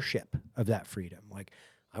ownership of that freedom. Like,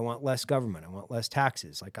 I want less government. I want less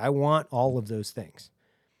taxes. Like, I want all of those things.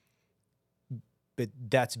 But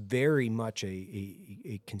that's very much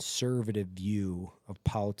a conservative view of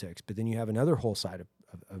politics. But then you have another whole side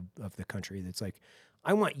of the country that's like,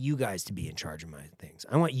 I want you guys to be in charge of my things.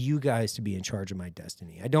 I want you guys to be in charge of my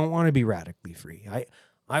destiny. I don't want to be radically free.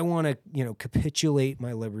 I want to, capitulate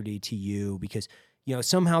my liberty to you because,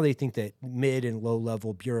 somehow they think that mid and low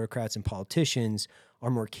level bureaucrats and politicians are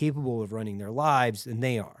more capable of running their lives than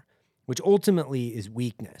they are, which ultimately is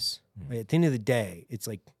weakness. Right? At the end of the day, it's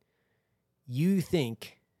like, you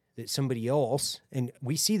think that somebody else, and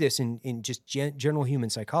we see this in just general human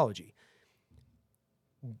psychology,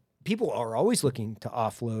 people are always looking to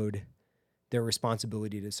offload their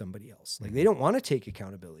responsibility to somebody else. Like, they don't want to take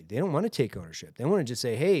accountability. They don't want to take ownership. They want to just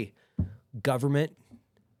say, hey, government,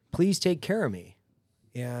 please take care of me.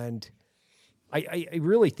 And I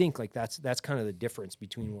really think that's kind of the difference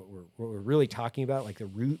between what we're really talking about. Like, the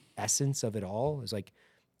root essence of it all is like,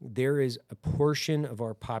 there is a portion of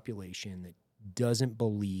our population that doesn't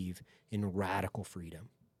believe in radical freedom.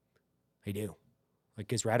 I do.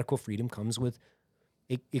 Because radical freedom comes with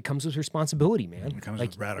it comes with responsibility, man. It comes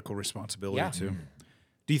with radical responsibility too.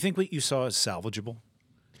 Do you think what you saw is salvageable?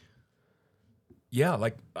 Yeah,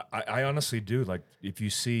 I honestly do. Like, if you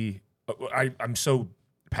see, I'm so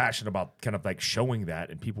passionate about kind of showing that,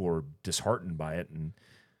 and people are disheartened by it, and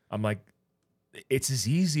I'm like, it's as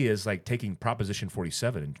easy as taking Proposition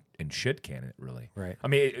 47 and shit can it, really. Right. I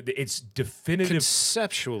mean, it's definitive.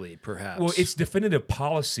 Conceptually, perhaps. Well, it's definitive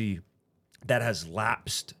policy that has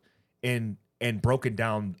lapsed and broken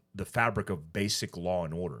down the fabric of basic law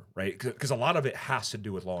and order, right? Because a lot of it has to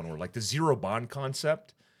do with law and order. Like the zero bond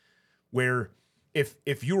concept, where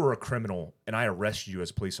if you were a criminal and I arrested you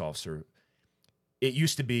as a police officer, it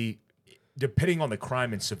used to be, depending on the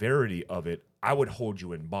crime and severity of it, I would hold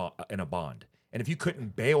you in a bond. And if you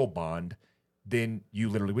couldn't bail bond, then you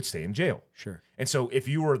literally would stay in jail. Sure. And so if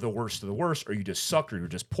you were the worst of the worst, or you just sucked, or you were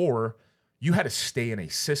just poor, you had to stay in a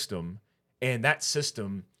system. And that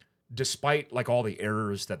system, despite all the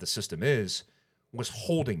errors that the system is, was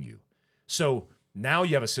holding you. So now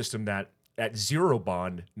you have a system that at zero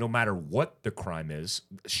bond, no matter what the crime is,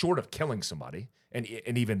 short of killing somebody, and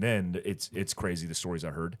even then it's crazy, the stories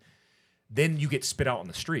I heard, then you get spit out on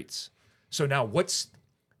the streets. So now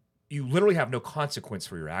you literally have no consequence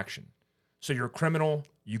for your action. So you're a criminal,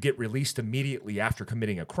 you get released immediately after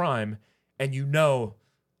committing a crime, and I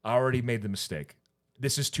already made the mistake.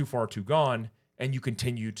 This is too far too gone, and you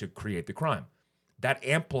continue to create the crime. That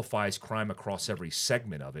amplifies crime across every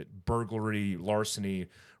segment of it: burglary, larceny,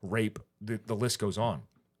 rape, the list goes on.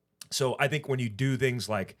 So I think when you do things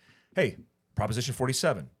like, hey, Proposition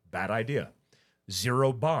 47, bad idea.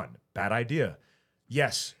 Zero bond, bad idea.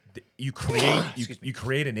 Yes, you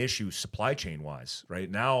create an issue supply chain wise. Right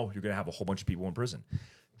now, you're going to have a whole bunch of people in prison.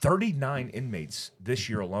 39 inmates this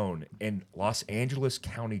year alone in Los Angeles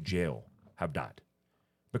County Jail have died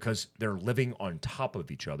because they're living on top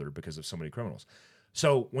of each other because of so many criminals.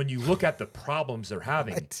 So when you look at the problems they're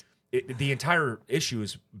having, the entire issue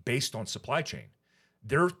is based on supply chain.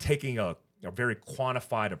 They're taking a very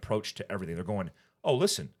quantified approach to everything. They're going, oh,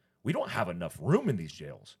 listen, we don't have enough room in these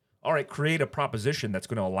jails. All right, create a proposition that's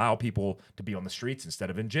going to allow people to be on the streets instead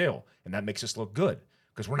of in jail. And that makes us look good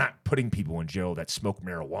because we're not putting people in jail that smoke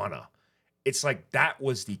marijuana. It's like that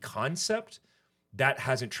was the concept. That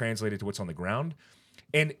hasn't translated to what's on the ground.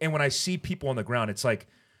 And when I see people on the ground, it's like,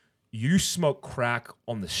 you smoke crack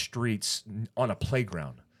on the streets on a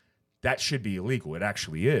playground. That should be illegal. It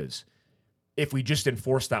actually is. If we just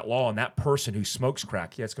enforce that law on that person who smokes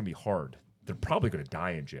crack, yeah, it's going to be hard. They're probably going to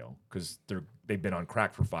die in jail because they've been on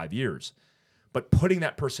crack for 5 years. But putting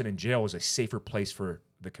that person in jail is a safer place for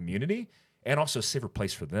the community and also a safer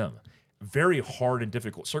place for them. Very hard and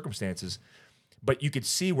difficult circumstances, but you could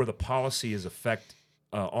see where the policy is affect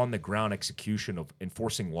on the ground execution of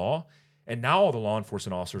enforcing law. And now all the law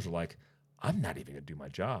enforcement officers are like, I'm not even going to do my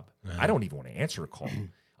job. I don't even want to answer a call.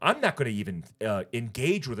 I'm not going to even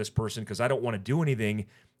engage with this person because I don't want to do anything.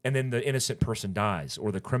 And then the innocent person dies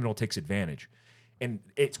or the criminal takes advantage. And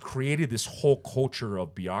it's created this whole culture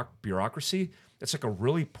of bureaucracy that's like a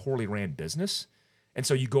really poorly ran business. And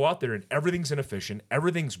so you go out there and everything's inefficient,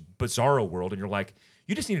 everything's bizarro world, and you're like,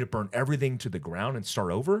 you just need to burn everything to the ground and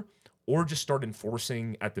start over, or just start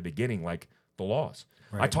enforcing at the beginning like the laws.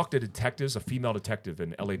 Right. I talked to detectives, a female detective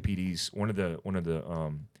in LAPD's one of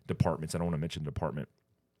the departments. I don't want to mention the department,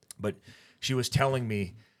 but she was telling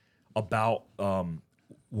me about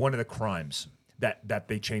one of the crimes that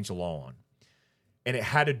they changed the law on, and it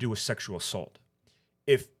had to do with sexual assault.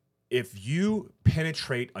 If you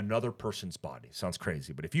penetrate another person's body, sounds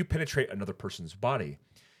crazy, but if you penetrate another person's body,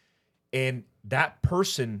 and that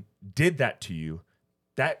person did that to you,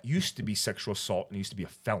 that used to be sexual assault and used to be a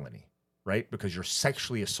felony. Right? Because you're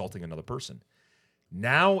sexually assaulting another person.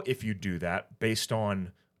 Now, if you do that based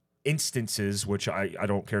on instances, which I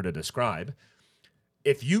don't care to describe,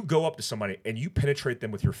 if you go up to somebody and you penetrate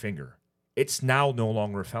them with your finger, it's now no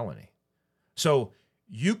longer a felony. So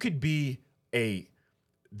you could be the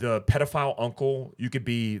pedophile uncle, you could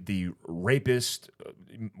be the rapist,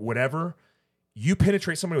 whatever. You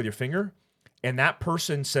penetrate somebody with your finger, and that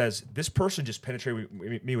person says, this person just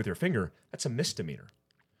penetrated me with your finger, that's a misdemeanor.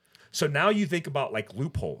 So now you think about like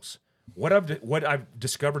loopholes. What I've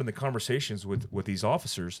discovered in the conversations with these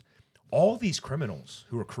officers, all these criminals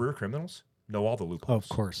who are career criminals know all the loopholes. Oh, of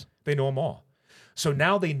course. They know them all. So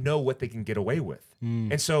now they know what they can get away with.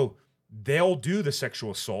 And so they'll do the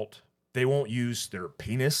sexual assault. They won't use their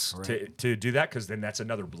penis to do that because then that's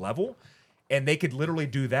another level. And they could literally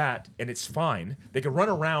do that and it's fine. They could run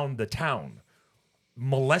around the town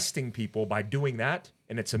molesting people by doing that,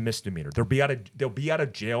 and it's a misdemeanor. They'll be out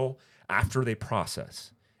of jail after they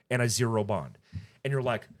process and a zero bond. And you're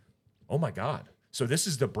like, oh my God. So this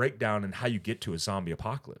is the breakdown in how you get to a zombie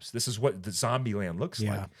apocalypse. This is what the zombie land looks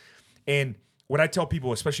like. And what I tell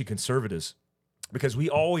people, especially conservatives, because we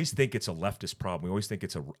always think it's a leftist problem. We always think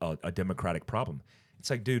it's a Democratic problem. It's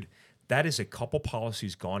like, dude, that is a couple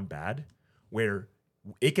policies gone bad where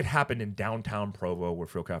it could happen in downtown Provo where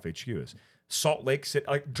Fuel Cafe HQ is. Salt Lake City,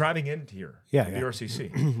 like driving into here, the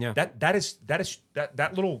RCC.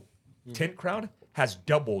 That little tent crowd has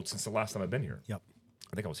doubled since the last time I've been here. Yep.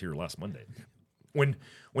 I think I was here last Monday. When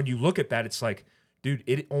you look at that, it's like, dude,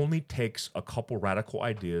 it only takes a couple radical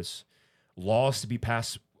ideas, laws to be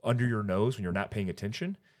passed under your nose when you're not paying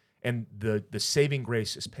attention, and the saving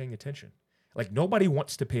grace is paying attention. Like nobody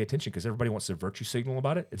wants to pay attention because everybody wants to virtue signal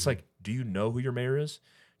about it. It's like, do you know who your mayor is?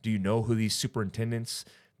 Do you know who these superintendents,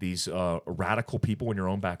 these radical people in your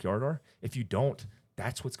own backyard are? If you don't,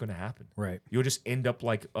 that's what's going to happen. Right. You'll just end up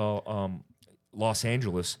like Los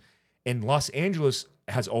Angeles. And Los Angeles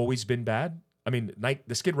has always been bad. I mean,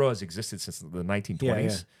 the Skid Row has existed since the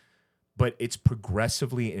 1920s, but it's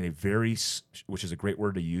progressively in a very, which is a great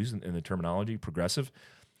word to use in the terminology, progressive,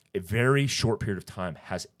 a very short period of time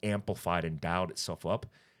has amplified and dialed itself up.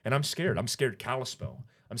 And I'm scared. I'm scared Kalispell.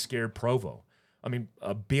 I'm scared Provo. I mean,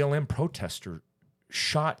 a BLM protester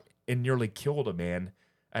shot and nearly killed a man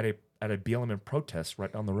at a BLM protest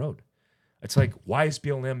right down the road. It's like, why is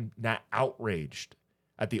BLM not outraged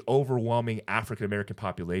at the overwhelming African-American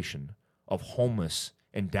population of homeless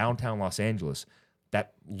in downtown Los Angeles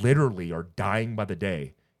that literally are dying by the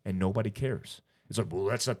day and nobody cares. It's like, well,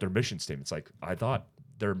 that's not their mission statement. It's like, I thought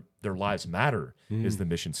their lives matter is the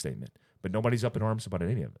mission statement, but nobody's up in arms about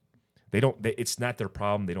any of it. It's not their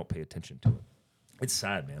problem. They don't pay attention to it. It's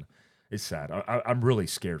sad, man. It's sad. I'm really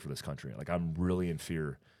scared for this country. Like, I'm really in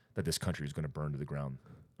fear that this country is going to burn to the ground.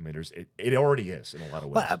 I mean, it already is in a lot of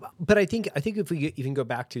ways. But I think if we even go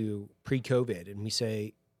back to pre-COVID and we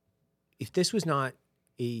say, if this was not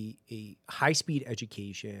a high-speed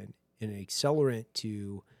education and an accelerant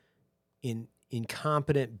to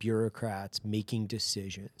incompetent bureaucrats making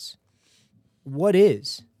decisions, what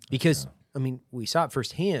is? Because I mean, we saw it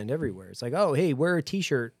firsthand everywhere. It's like, oh, hey, wear a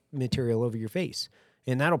T-shirt material over your face,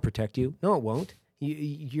 and that'll protect you. No, it won't.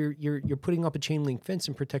 You're putting up a chain link fence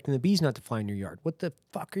and protecting the bees not to fly in your yard. What the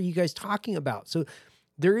fuck are you guys talking about? So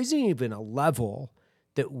there isn't even a level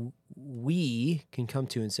that we can come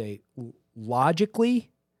to and say,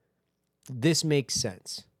 logically, this makes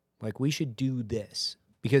sense. Like, we should do this,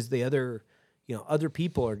 because the other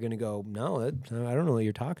people are going to go, no, I don't know what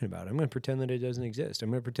you're talking about. I'm going to pretend that it doesn't exist.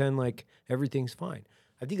 I'm going to pretend like everything's fine.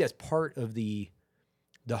 I think that's part of the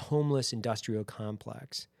homeless industrial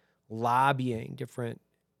complex, lobbying different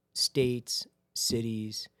states,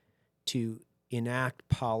 cities to enact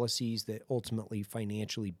policies that ultimately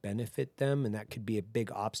financially benefit them. And that could be a big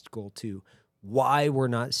obstacle to why we're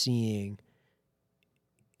not seeing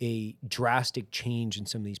a drastic change in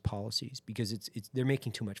some of these policies, because they're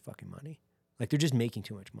making too much fucking money. Like, they're just making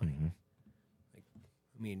too much money. Mm-hmm. Like,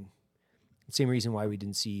 I mean, same reason why we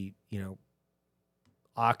didn't see,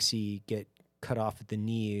 Oxy get cut off at the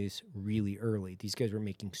knees really early. These guys were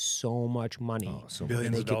making so much money.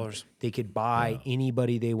 Billions of dollars. They could buy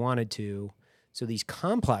anybody they wanted to. So these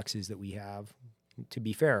complexes that we have, to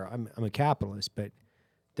be fair, I'm a capitalist, but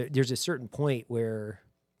there's a certain point where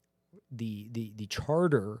the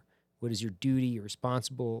charter, what is your duty, your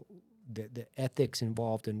responsible, the ethics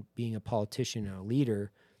involved in being a politician and a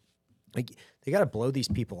leader, like, they got to blow these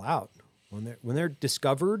people out when they're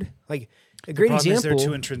discovered. Like, a great example is they're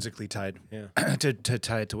too intrinsically tied. Yeah. to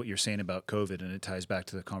tie it to what you're saying about COVID, and it ties back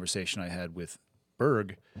to the conversation I had with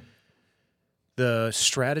Berg. The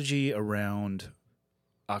strategy around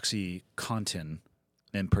OxyContin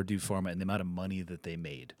and Purdue Pharma and the amount of money that they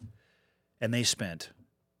made, and they spent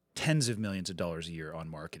tens of millions of dollars a year on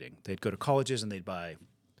marketing. They'd go to colleges and they'd buy.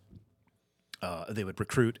 They would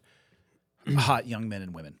recruit hot young men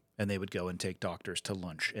and women, and they would go and take doctors to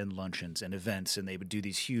lunch and luncheons and events, and they would do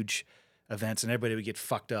these huge events, and everybody would get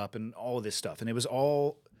fucked up and all of this stuff. And it was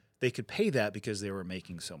all, they could pay that because they were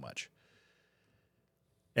making so much.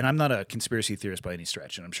 And I'm not a conspiracy theorist by any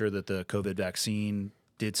stretch, and I'm sure that the COVID vaccine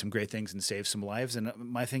did some great things and saved some lives. And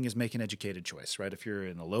my thing is make an educated choice, right? If you're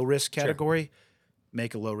in a low-risk category,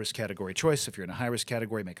 make a low-risk category choice. If you're in a high-risk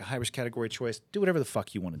category, make a high-risk category choice. Do whatever the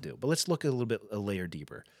fuck you want to do. But let's look a layer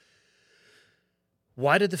deeper.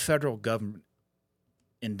 Why did the federal government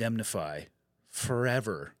indemnify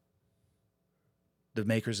forever the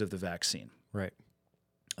makers of the vaccine? Right.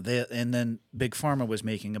 And then Big Pharma was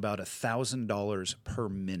making about $1,000 per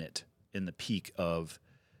minute in the peak of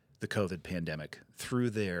the COVID pandemic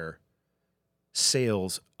through their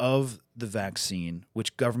sales of the vaccine,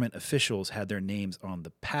 which government officials had their names on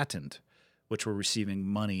the patent, which were receiving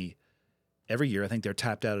money every year. I think they're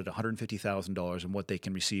tapped out at $150,000 in what they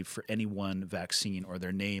can receive for any one vaccine or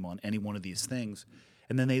their name on any one of these things.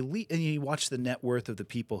 And then and you watch the net worth of the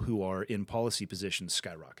people who are in policy positions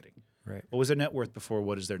skyrocketing. Right. What was their net worth before?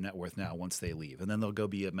 What is their net worth now once they leave? And then they'll go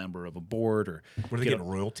be a member of a board or. Were they getting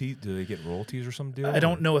royalty? Do they get royalties or some deal? I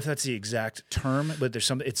don't know if that's the exact term, but there's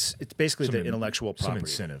some. It's basically the intellectual property.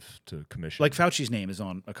 Some incentive to commission. Like Fauci's name is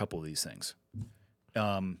on a couple of these things,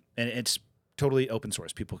 and it's totally open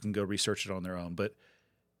source. People can go research it on their own. But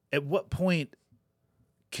at what point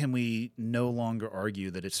can we no longer argue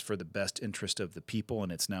that it's for the best interest of the people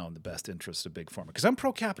and it's now in the best interest of Big Pharma? Because I'm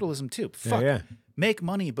pro-capitalism too. Fuck, make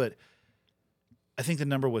money, but I think the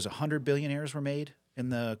number was 100 billionaires were made in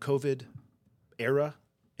the COVID era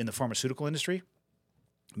in the pharmaceutical industry.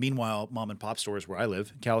 Meanwhile, mom and pop stores where I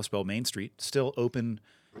live, Kalispell, Main Street, still open,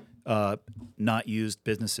 not used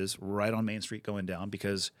businesses right on Main Street going down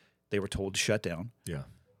because they were told to shut down. Yeah.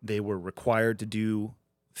 They were required to do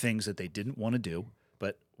things that they didn't want to do.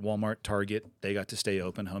 But Walmart, Target, they got to stay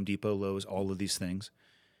open. Home Depot, Lowe's, all of these things.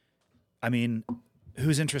 I mean,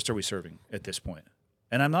 whose interest are we serving at this point?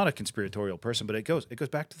 And I'm not a conspiratorial person, but it goes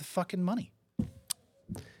back to the fucking money.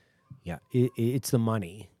 Yeah, it's the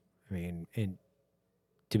money. I mean, and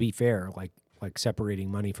to be fair, like like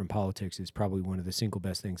separating money from politics is probably one of the single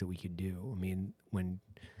best things that we could do. I mean, when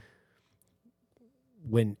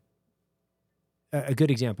a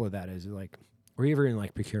good example of that is like, were you ever in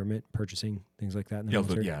like procurement, purchasing, things like that in the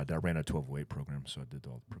military? Yeah, I ran a 12-weight program, so I did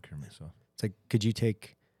all the procurement stuff. It's like, could you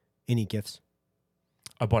take any gifts?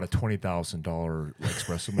 I bought a $20,000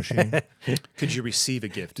 espresso machine. Could you receive a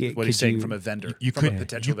gift? Yeah, what he's saying from a vendor, you from could, a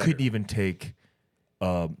potential vendor. couldn't even take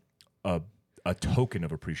a token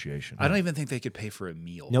of appreciation. I don't even think they could pay for a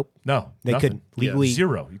meal. Nope. No, They nothing. couldn't. Legally,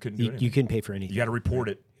 Zero. You couldn't do anything. you couldn't pay for anything. You got to report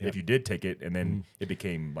it Yeah. if you did take it, and then it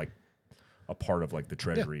became like a part of like the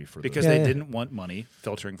treasury for because the, they didn't want money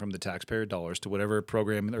filtering from the taxpayer dollars to whatever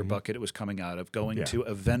program or bucket it was coming out of, going to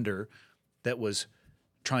a vendor that was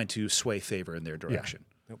trying to sway favor in their direction.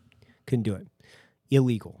 Couldn't do it.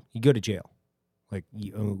 Illegal. You go to jail. Like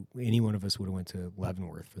any one of us would have went to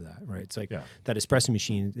Leavenworth for that, right? It's like that espresso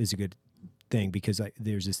machine is a good thing because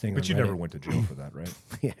there's this thing. But you Reddit. never went to jail for that, right?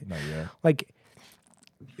 Yeah. Not yet. Like,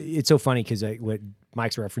 it's so funny because what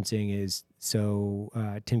Mike's referencing is,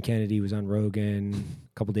 Tim Kennedy was on Rogan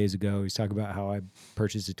a couple days ago. He's talking about how I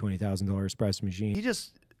purchased a $20,000 espresso machine.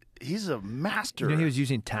 He's a master. You know, he was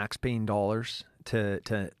using tax-paying dollars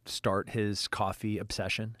to start his coffee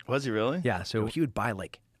obsession. Was he really? Yeah, so he would buy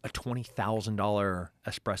like a $20,000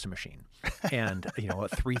 espresso machine and a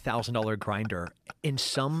 $3,000 grinder in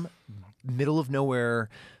some middle of nowhere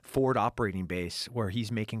Ford operating base where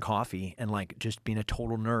he's making coffee and like just being a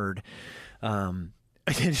total nerd.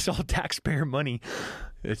 It's all taxpayer money.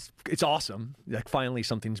 It's awesome. Like finally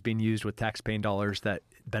something's being used with tax-paying dollars that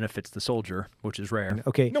benefits the soldier, which is rare.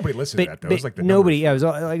 Okay. Nobody listened to that, though. It was like the nobody. number,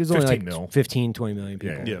 Yeah, it was only 15 like mil. 15, 20 million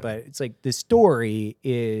people. Yeah. But it's like the story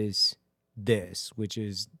is this, which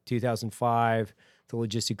is 2005. The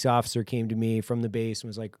logistics officer came to me from the base and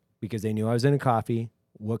was like, because they knew I was in a coffee,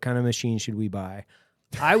 what kind of machine should we buy?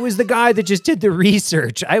 I was the guy that just did the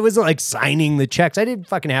research. I was like signing the checks. I didn't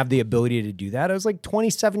fucking have the ability to do that. I was like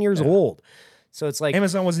 27 years old. So it's like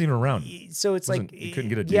Amazon wasn't even around. So it's like you couldn't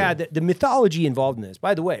get a deal. Yeah, the mythology involved in this.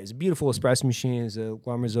 By the way, it's a beautiful espresso machine. It's a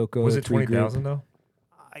La Marzocco. Was it 3 group. 20,000 though?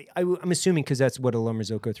 I'm assuming because that's what a La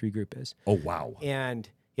Marzocco 3 group is. Oh wow. And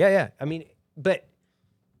yeah. I mean, but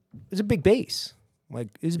it's a big base. Like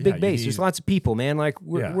it's a big base. There's lots of people, man. Like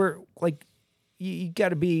we're like you got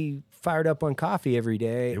to be fired up on coffee every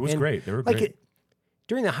day. It was great. They were like great.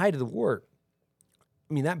 During the height of the war,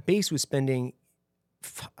 I mean, that base was spending,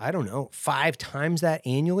 I don't know, 5 times that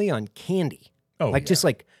annually on candy. Just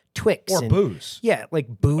like Twix. Or booze. Yeah, like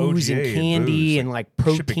booze OGA and candy and like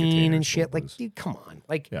protein and full shit. of Like, booze. dude, come on.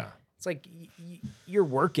 Like, Yeah. it's like you're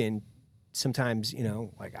working sometimes,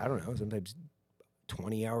 like, I don't know, sometimes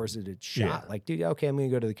 20 hours at a shot. Yeah. Like, dude, okay, I'm going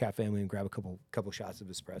to go to the cafe. I'm going to grab a couple shots of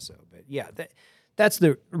espresso. But yeah, that's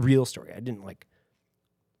the real story. I didn't like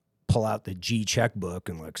pull out the G checkbook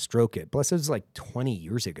and like stroke it. Plus, it was like 20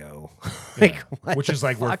 years ago. Like, what Which the is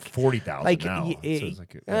like fuck? worth 40,000 Like, now. So it's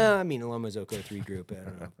like, I mean, La Marzocco 3 group. I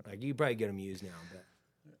don't know. Like, you probably get them used now,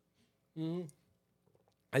 but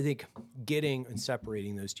I think getting and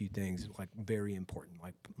separating those two things is like very important.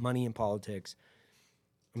 Like money and politics.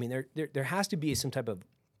 I mean, there has to be some type of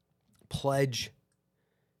pledge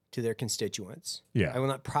to their constituents. Yeah. I will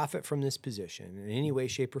not profit from this position in any way,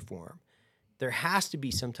 shape, or form. There has to be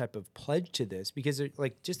some type of pledge to this because,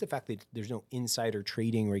 like, just the fact that there's no insider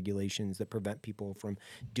trading regulations that prevent people from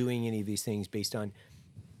doing any of these things based on,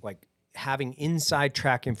 like, having inside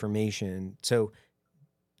track information. So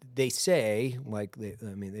they say, like,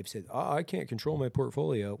 they've said, oh, I can't control my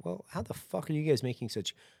portfolio. Well, how the fuck are you guys making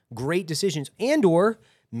such great decisions? And or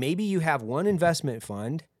maybe you have one investment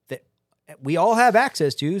fund that we all have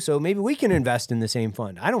access to, so maybe we can invest in the same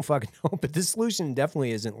fund. I don't fucking know, but the solution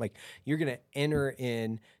definitely isn't like you're going to enter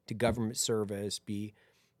into government service, be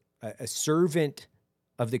a servant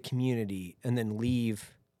of the community, and then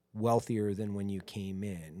leave wealthier than when you came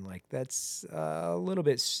in. Like, that's a little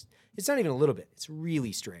bit... It's not even a little bit. It's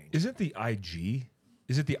really strange. Is it the IG?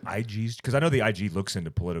 Is it the IGs? Because I know the IG looks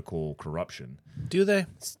into political corruption. Do they?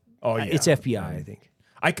 Oh, yeah. It's FBI, I think.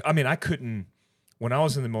 I mean, I couldn't... When I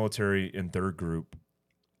was in the military in 3rd group,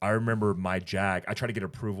 I remember my JAG, I tried to get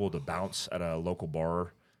approval to bounce at a local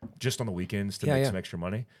bar just on the weekends to make some extra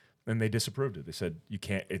money, and they disapproved it. They said, you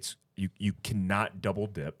can't, you cannot double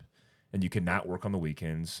dip, and you cannot work on the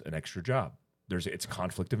weekends an extra job. It's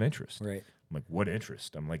conflict of interest. Right. I'm like, what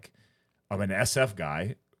interest? I'm like, I'm an SF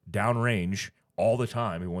guy, downrange all the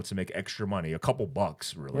time who wants to make extra money, a couple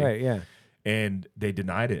bucks, really. Right, yeah. And they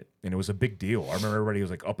denied it, and it was a big deal. I remember everybody was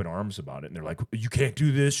like up in arms about it, and they're like, you can't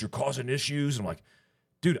do this, you're causing issues. And I'm like,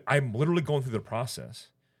 dude, I'm literally going through the process.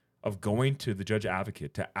 of going to the judge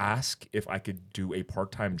advocate to ask if I could do a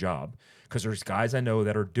part-time job, because there's guys I know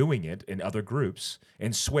that are doing it in other groups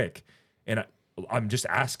in SWIC, and I'm just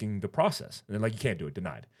asking the process. And they're like, you can't do it,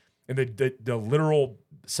 denied. And the literal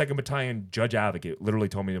 2nd Battalion judge advocate literally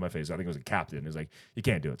told me to my face, I think it was a captain, is like, you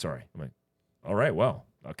can't do it, sorry. I'm like, all right, well,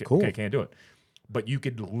 okay, Cool. okay, can't do it. But you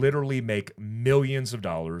could literally make millions of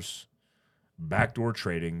dollars backdoor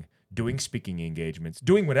trading, doing speaking engagements,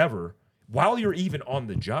 doing whatever, while you're even on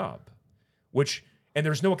the job, and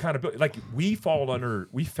there's no accountability. Like we fell under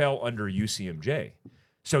UCMJ.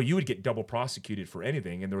 So you would get double prosecuted for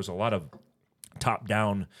anything. And there was a lot of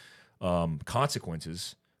top-down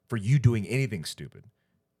consequences for you doing anything stupid.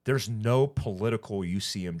 There's no political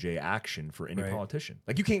UCMJ action for any politician.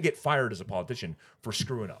 Like you can't get fired as a politician for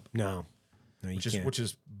screwing up. No, you can't. Which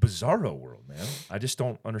is bizarro world, man. I just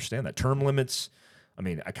don't understand that. Term limits, I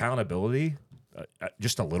mean, accountability,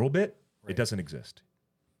 just a little bit. It doesn't exist.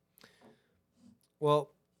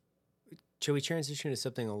 Well, should we transition to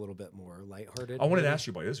something a little bit more lighthearted? I wanted to ask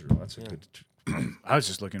you about Israel. That's a good. I was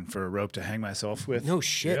just looking for a rope to hang myself with. No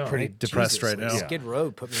shit. Yeah. Pretty depressed right now. Skid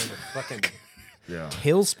Row put me in a fucking Yeah.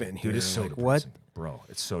 tailspin here. Dude, it's so like, depressing. Bro,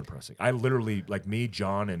 it's so depressing. I literally, like me,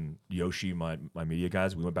 John, and Yoshi, my media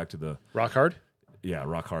guys, we went back to the Rock hard?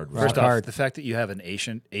 rock hard. First Rock off, hard. the fact that you have an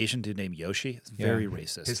Asian dude named Yoshi is very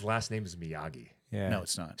racist. His last name is Miyagi. Yeah. No,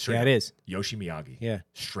 it's not. Straight Yeah, up. it is. Yoshi Miyagi. Yeah.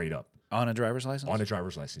 Straight up. On a driver's license? On a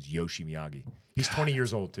driver's license, Yoshi Miyagi. He's 20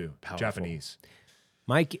 years old too. Powerful. Japanese.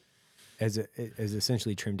 Mike has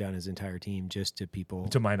essentially trimmed down his entire team just to people.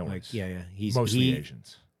 To minorities. Like, yeah. He's Mostly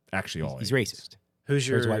Asians. Actually, all He's Asians. racist. Who's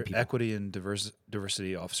Towards your white people. equity and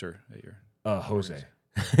diversity officer at your Jose.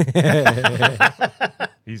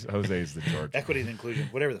 Jose is the charge. equity and inclusion,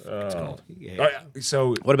 whatever the fuck it's called?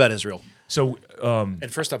 So What about Israel? um,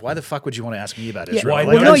 And first off, why the fuck would you want to ask me about Yeah. Israel? Well,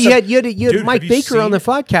 Like, Well, no, I'm you had Dude, Mike have you Baker on seen- the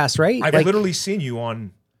podcast, right? I've Like, literally seen you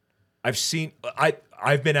on.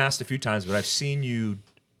 I've been asked a few times, but I've seen you.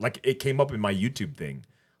 Like it came up in my YouTube thing.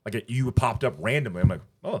 Like you popped up randomly. I'm like,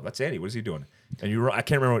 oh, that's Andy. What is he doing? And you were. I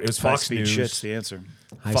can't remember. It was Fox high-speed News. shit's the answer.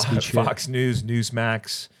 high-speed shit. Fox News,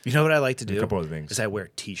 Newsmax. You know what I like to do? couple other things. Is I wear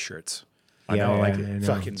T-shirts. I know. I like I it. know.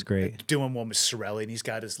 Fucking It's great. Doing one with Sorelli, and he's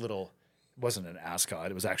got his little. It wasn't an ascot.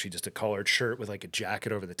 It was actually just a collared shirt with like a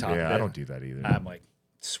jacket over the top. Yeah, of it. I don't do that either. I'm like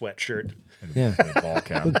sweatshirt. Yeah. Ball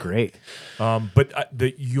cap. Look great. But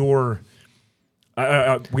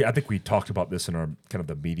I think we talked about this in our kind of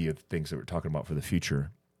the media things that we're talking about for the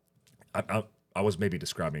future. I was maybe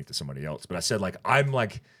describing it to somebody else, but I said like I'm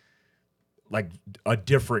like a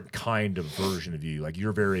different kind of version of you. Like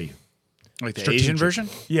you're very Like the strategic. Asian version?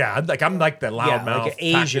 Yeah, I'm like that loudmouth, like an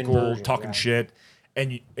Asian tactical, version, talking yeah. shit,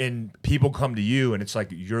 and people come to you, and it's like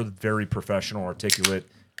you're very professional, articulate,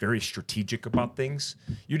 very strategic about things.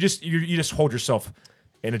 You just hold yourself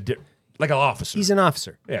in like an officer. He's an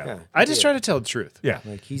officer. Yeah. I just try to tell the truth. Yeah,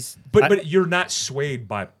 Like he's but you're not swayed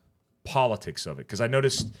by politics of it, because I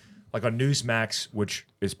noticed like on Newsmax, which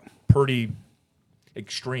is pretty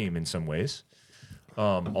extreme in some ways, a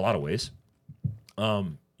lot of ways.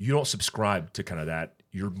 You don't subscribe to kind of that.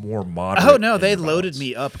 You're more moderate. Oh no, in they your loaded balance.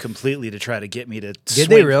 me up completely to try to get me to. Did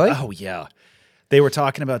they really? Oh yeah, they were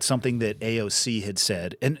talking about something that AOC had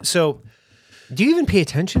said, and so Do you even pay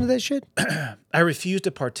attention to that shit? I refused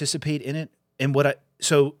to participate in it. And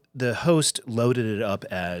so the host loaded it up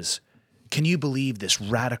as, "Can you believe this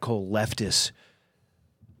radical leftist?"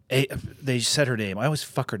 They said her name. I always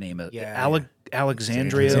fuck her name.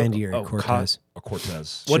 Alexandria Cortez.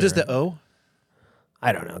 Cortez. What is the O?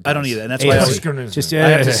 I don't know. I don't either, and that's why I I was gonna Just I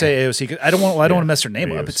have to say AOC. 'Cause I don't want to mess her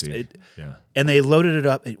name up. AOC. Yeah. And they loaded it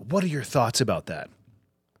up. What are your thoughts about that?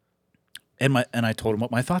 And I told them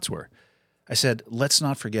what my thoughts were. I said, let's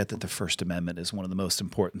not forget that the First Amendment is one of the most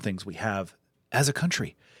important things we have as a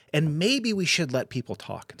country. And maybe we should let people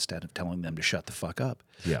talk instead of telling them to shut the fuck up.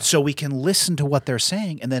 Yeah. So we can listen to what they're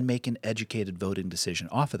saying and then make an educated voting decision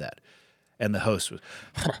off of that. And the host was,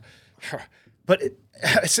 but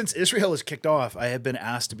since Israel has kicked off, I have been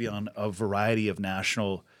asked to be on a variety of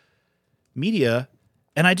national media.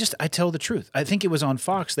 And I tell the truth. I think it was on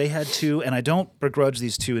Fox. They had two, and I don't begrudge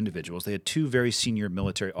these two individuals. They had two very senior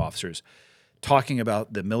military officers talking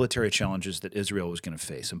about the military challenges that Israel was going to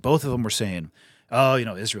face. And both of them were saying, oh,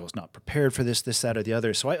 Israel's not prepared for this, that, or the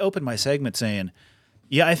other. So I opened my segment saying,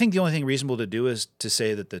 yeah, I think the only thing reasonable to do is to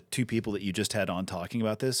say that the two people that you just had on talking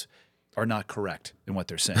about this are not correct in what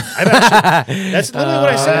they're saying. That's literally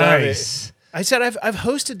what I said. Nice. I said I've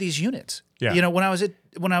hosted these units. Yeah. When I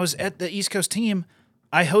was at the East Coast team,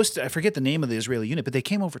 I forget the name of the Israeli unit, but they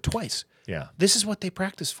came over twice. Yeah. This is what they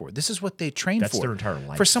practice for. This is what they train for. That's their entire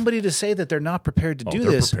life. For somebody to say that they're not prepared to do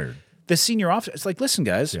they're this, prepared. the senior officer, it's like, listen,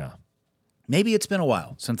 guys, Yeah. maybe it's been a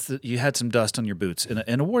while since you had some dust on your boots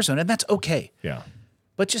in a war zone, and that's okay. Yeah.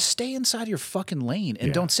 But just stay inside your fucking lane and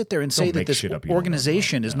Yeah. don't sit there and Don't say that make this shit up you don't know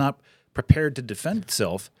organization about. is Yeah. not prepared to defend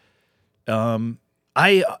itself. I'm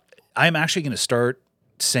actually going to start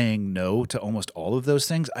saying no to almost all of those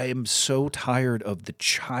things. I am so tired of the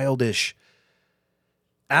childish,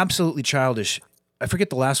 absolutely childish. I forget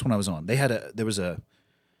the last one I was on. There was a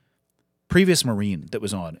previous Marine that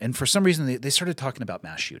was on, and for some reason they started talking about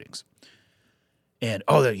mass shootings. And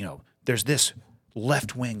there's this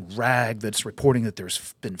left-wing rag that's reporting that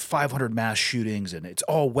there's been 500 mass shootings, and it's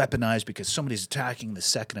all weaponized because somebody's attacking the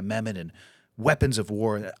Second Amendment and weapons of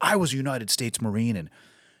war. And I was a United States Marine, and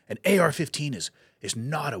an AR-15 is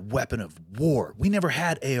not a weapon of war. We never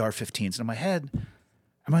had AR-15s. And in my head,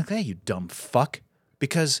 I'm like, hey, you dumb fuck,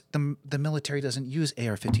 because the military doesn't use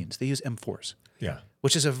AR-15s. They use M4s. Yeah.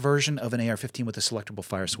 Which is a version of an AR-15 with a selectable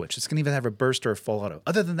fire switch. It's going to even have a burst or a full auto.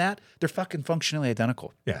 Other than that, they're fucking functionally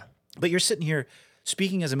identical. Yeah. But you're sitting here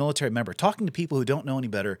speaking as a military member, talking to people who don't know any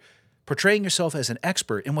better, portraying yourself as an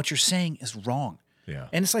expert, and what you're saying is wrong. Yeah.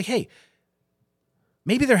 And it's like, hey,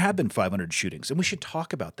 maybe there have been 500 shootings, and we should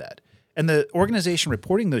talk about that. And the organization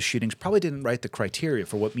reporting those shootings probably didn't write the criteria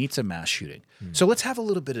for what meets a mass shooting. So let's have a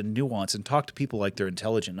little bit of nuance and talk to people like they're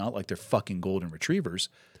intelligent, not like they're fucking golden retrievers,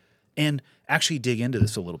 and actually dig into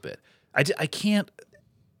this a little bit. I can't.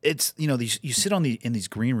 It's you sit in these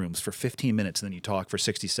green rooms for 15 minutes and then you talk for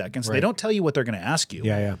 60 seconds. Right. They don't tell you what they're going to ask you.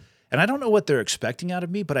 Yeah. And I don't know what they're expecting out of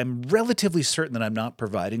me, but I'm relatively certain that I'm not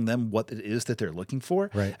providing them what it is that they're looking for.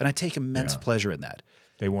 Right. And I take immense pleasure in that.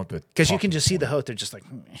 They want the Because you can just see the host. They're just like,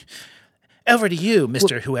 over to you,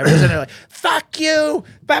 Mr. Whoever. And they're like, fuck you.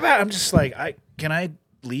 Bye-bye. I'm just like, can I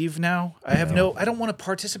leave now? I don't want to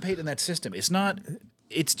participate in that system.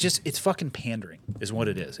 It's fucking pandering is what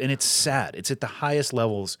it is. And it's sad. It's at the highest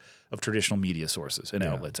levels of traditional media sources and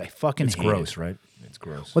outlets. I fucking hate gross, it. right? It's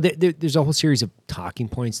gross. Well, there's a whole series of talking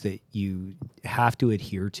points that you have to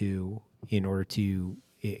adhere to in order to.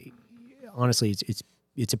 Honestly,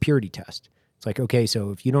 it's a purity test. It's like, okay,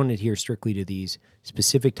 so if you don't adhere strictly to these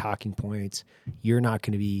specific talking points, you're not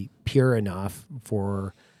going to be pure enough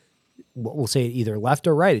for what we'll say either left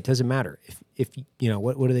or right. It doesn't matter. If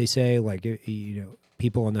what do they say? Like,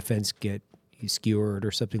 people on the fence get skewered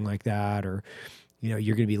or something like that, or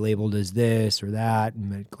you're going to be labeled as this or that.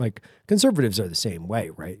 And like conservatives are the same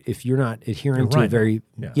way, right? If you're not adhering to a very,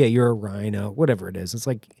 you're a rhino, whatever it is. It's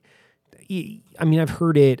like, I mean, I've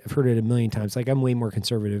heard it a million times. Like, I'm way more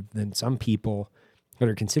conservative than some people that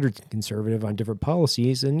are considered conservative on different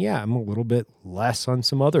policies. And yeah, I'm a little bit less on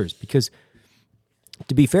some others because,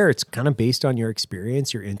 to be fair, it's kind of based on your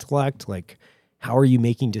experience, your intellect. Like, how are you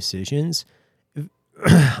making decisions?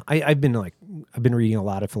 I've been reading a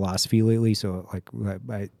lot of philosophy lately, so like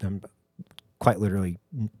I'm quite literally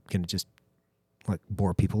gonna just like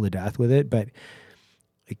bore people to death with it. But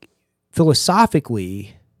like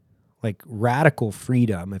philosophically, like radical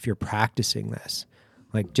freedom, if you're practicing this,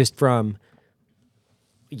 like just from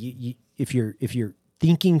if you're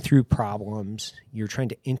thinking through problems, you're trying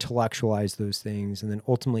to intellectualize those things and then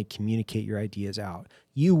ultimately communicate your ideas out.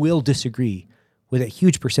 You will disagree with a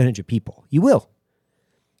huge percentage of people. You will.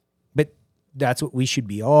 But that's what we should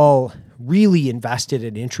be all really invested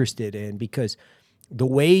and interested in, because the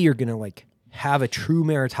way you're going to like have a true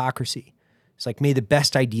meritocracy, it's like, may the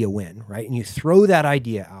best idea win, right? And you throw that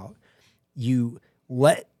idea out, you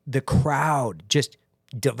let the crowd just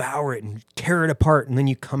devour it and tear it apart, and then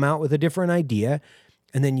you come out with a different idea,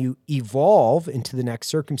 and then you evolve into the next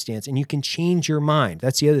circumstance, and you can change your mind.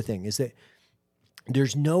 That's the other thing, is that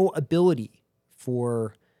there's no ability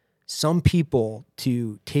for some people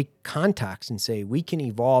to take context and say, we can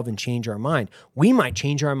evolve and change our mind. We might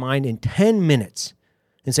change our mind in 10 minutes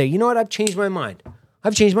and say, you know what, I've changed my mind.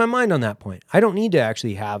 I've changed my mind on that point. I don't need to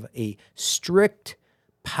actually have a strict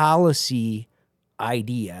policy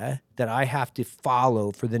idea that I have to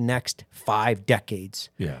follow for the next 5 decades.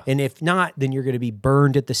 Yeah. And if not, then you're going to be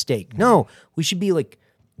burned at the stake. No, we should be like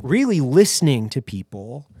really listening to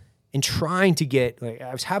people and trying to get, like,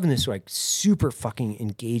 I was having this like super fucking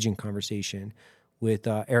engaging conversation with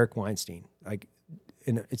Eric Weinstein. Like,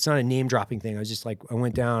 and it's not a name dropping thing. I was just like, I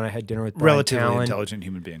went down, I had dinner with Brian Relatively Callen. intelligent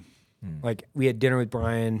human being. Like, we had dinner with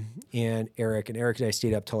Brian and Eric and I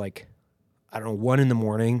stayed up till like, I don't know, 1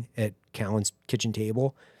 a.m. at Callen's kitchen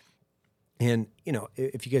table. And, you know,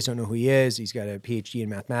 if you guys don't know who he is, he's got a PhD in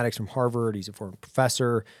mathematics from Harvard. He's a former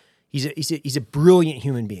professor. He's a brilliant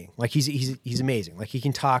human being. Like, he's amazing. Like, he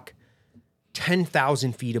can talk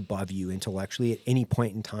 10,000 feet above you intellectually at any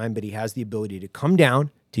point in time, but he has the ability to come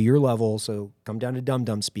down to your level. So come down to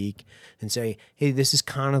dum-dum speak and say, hey, this is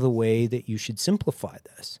kind of the way that you should simplify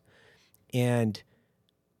this. And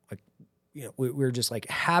like, you know, we're just like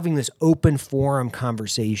having this open forum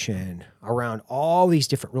conversation around all these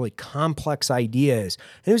different really complex ideas.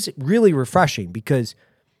 And it was really refreshing because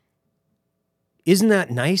isn't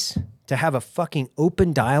that nice to have a fucking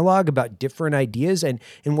open dialogue about different ideas and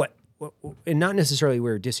not necessarily we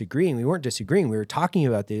were disagreeing. We weren't disagreeing. We were talking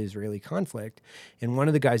about the Israeli conflict. And one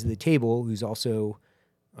of the guys at the table, who's also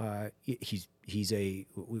he's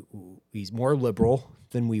more liberal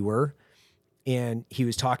than we were, and he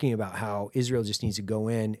was talking about how Israel just needs to go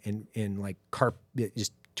in and like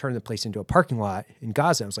just turn the place into a parking lot in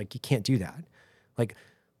Gaza. I was like, you can't do that. Like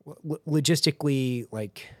logistically,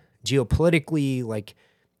 like geopolitically, like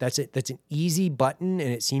that's an easy button, and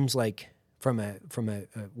it seems like. From a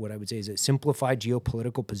what I would say is a simplified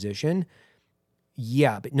geopolitical position,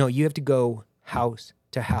 yeah, but no, you have to go house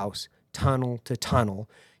to house, tunnel to tunnel.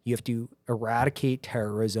 You have to eradicate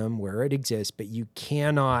terrorism where it exists, but you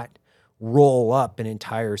cannot roll up an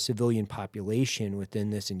entire civilian population within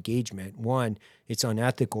this engagement. One, it's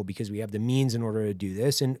unethical because we have the means in order to do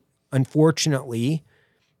this, and unfortunately,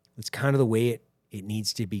 it's kind of the way it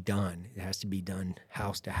needs to be done. It has to be done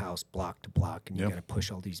house to house, block to block, and you got to push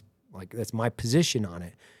all these. Like, that's my position on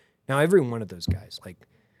it. Now, every one of those guys, like,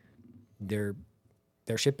 they're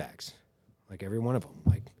shitbags. Like, every one of them.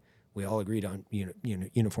 Like, we all agreed on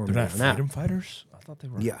uniformity They're on not that. freedom fighters? I thought they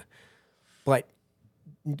were. Yeah. But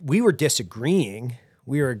we were disagreeing.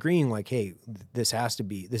 We were agreeing, like, hey, this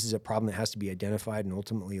is a problem that has to be identified and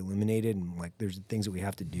ultimately eliminated. And, like, there's things that we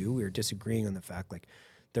have to do. We were disagreeing on the fact, like,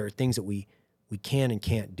 there are things that we can and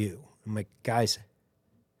can't do. I'm like, guys,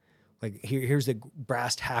 like here's the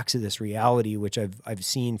brass tacks of this reality, which I've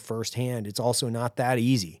seen firsthand. It's also not that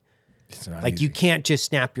easy. It's not like easy. You can't just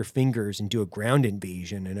snap your fingers and do a ground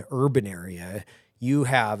invasion in an urban area. You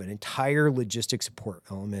have an entire logistic support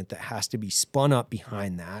element that has to be spun up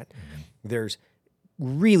behind that. Mm-hmm. There's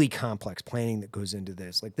really complex planning that goes into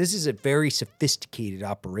this. Like, this is a very sophisticated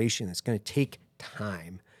operation that's going to take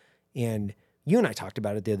time. And you and I talked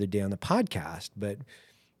about it the other day on the podcast, but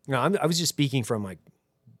you know, I was just speaking from like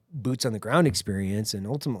boots on the ground experience, and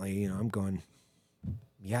ultimately, you know, I'm going,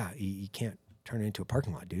 yeah, you can't turn it into a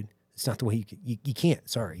parking lot, dude. It's not the way you can't.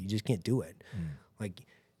 Sorry, you just can't do it. Like,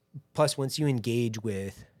 plus, once you engage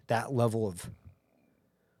with that level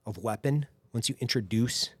of weapon, once you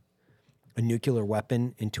introduce a nuclear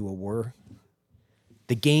weapon into a war,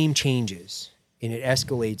 the game changes and it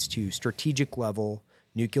escalates to strategic level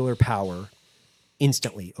nuclear power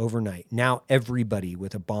instantly, overnight. Now everybody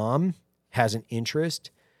with a bomb has an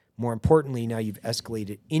interest. More importantly, now you've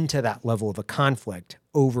escalated into that level of a conflict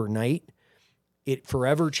overnight. It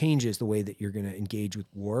forever changes the way that you're going to engage with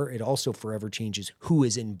war. It also forever changes who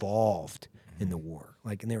is involved in the war.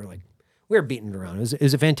 Like, and they were like, we were beating it around. It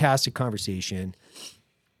was a fantastic conversation.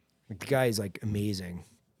 Like, the guy is like amazing,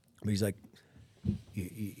 but he's like,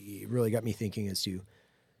 he really got me thinking as to,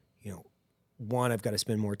 you know, one, I've got to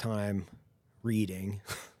spend more time reading.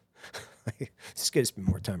 Just got to spend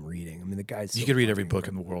more time reading. I mean, the guy's. You could read every book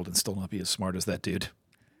in the world and still not be as smart as that dude.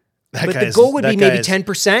 But the goal would be maybe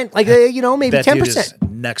 10%. Like, you know, maybe 10%.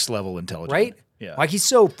 Next level intelligent. Right? Yeah. Like, he's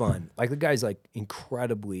so fun. Like, the guy's like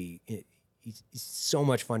incredibly. He's so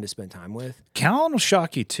much fun to spend time with. Callan will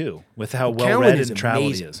shock you too with how well read and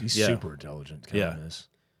traveled he is. He's super intelligent. Callan is.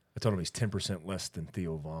 I told him he's 10% less than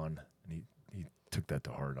Theo Vaughn, and he took that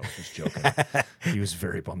to heart. I was just joking. He was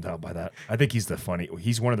very bummed out by that. I think he's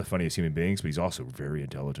one of the funniest human beings, but he's also very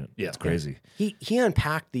intelligent. Yeah, it's crazy. He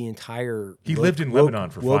unpacked the entire. He lived in Lebanon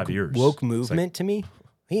for 5 years. Woke movement to me.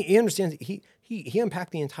 He understands. He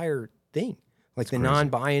unpacked the entire thing, like the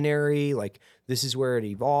non-binary. Like, this is where it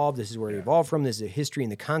evolved. This is where it evolved from. This is the history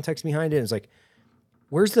and the context behind it. And it's like,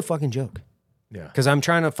 where's the fucking joke? Yeah, because I'm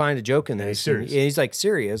trying to find a joke in this. He's serious. And he's like,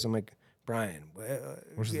 serious. I'm like, Brian,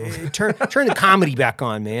 turn the comedy back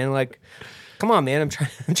on, man. Like, come on, man. I'm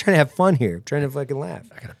trying to have fun here. I'm trying to fucking laugh.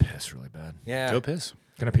 I gotta piss really bad. Yeah, go piss.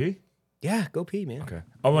 Can I pee? Yeah, go pee, man. Okay.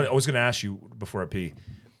 I was gonna ask you before I pee.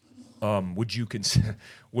 Would you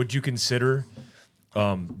consider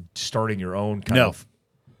starting your own kind of?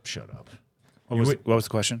 Shut up. What was the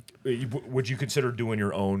question? Would you consider doing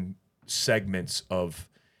your own segments of?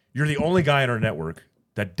 You're the only guy in our network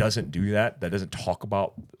that doesn't do that. That doesn't talk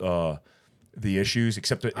about the issues,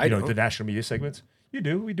 except the national media segments. You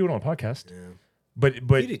do. We do it on a podcast. Yeah. But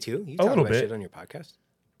you do too. You talk a little about bit shit on your podcast.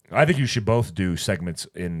 I think you should both do segments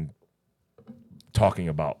in talking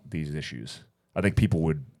about these issues. I think people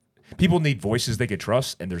would. people need voices they can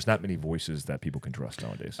trust, and there's not many voices that people can trust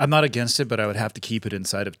nowadays. I'm not against it, but I would have to keep it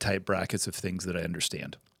inside of tight brackets of things that I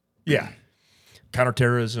understand. Yeah.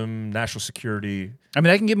 Counterterrorism, national security. I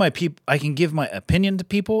mean, I can give my opinion to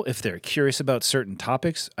people if they're curious about certain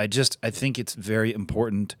topics. I think it's very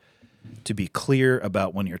important to be clear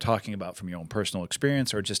about when you're talking about from your own personal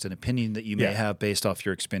experience or just an opinion that you may have based off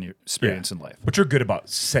your experience in life. But you're good about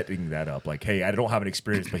setting that up. Like, hey, I don't have an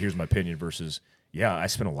experience, but here's my opinion versus, I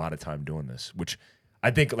spent a lot of time doing this, which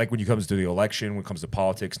I think like when it comes to the election, when it comes to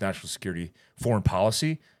politics, national security, foreign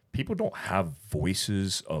policy, people don't have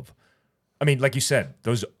voices of, I mean, like you said,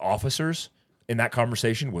 those officers in that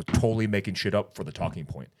conversation were totally making shit up for the talking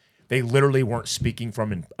point. They literally weren't speaking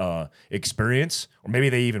from experience, or maybe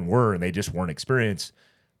they even were and they just weren't experienced.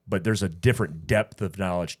 But there's a different depth of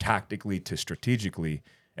knowledge tactically to strategically,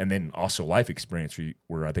 and then also life experience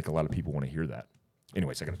where I think a lot of people want to hear that.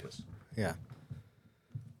 Anyways, I got to piss. Yeah.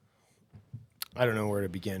 I don't know where to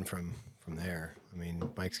begin from there. I mean,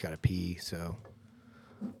 Mike's got to pee, so.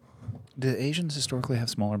 Do Asians historically have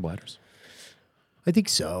smaller bladders? I think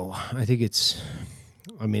so. I think it's,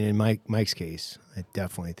 I mean, in Mike's case, I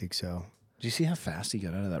definitely think so. Do you see how fast he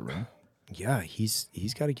got out of that room? Yeah, he's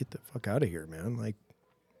got to get the fuck out of here, man. Like,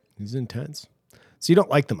 he's intense. So you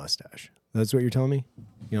don't like the mustache? That's what you're telling me?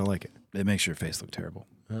 You don't like it? It makes your face look terrible.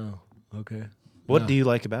 Oh, okay. What do you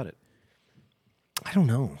like about it? I don't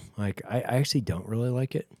know. Like, I actually don't really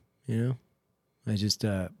like it, you know? I just,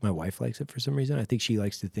 my wife likes it for some reason. I think she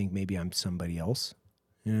likes to think maybe I'm somebody else.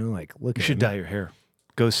 You know, like, look You at should me. dye your hair.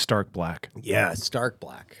 Go stark black. Yeah, stark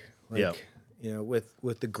black. Like, Yeah. You know,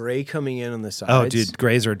 with the gray coming in on the sides. Oh, dude,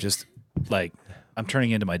 grays are just like, I'm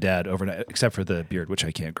turning into my dad overnight, except for the beard, which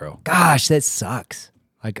I can't grow. Gosh, that sucks.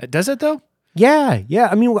 Like, Does it though? yeah.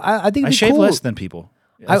 I mean, I think I it'd be shave cool. less than people.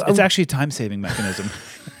 It's actually a time-saving mechanism.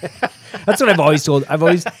 That's what I've always told. I've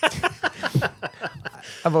always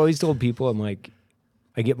told people, I'm like,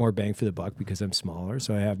 I get more bang for the buck because I'm smaller,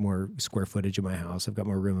 so I have more square footage in my house. I've got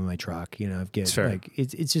more room in my truck. You know, It's fair. like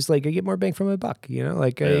it's just like I get more bang for my buck. You know,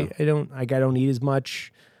 like I don't eat as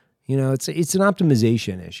much. You know, it's an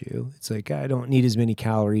optimization issue. It's like I don't need as many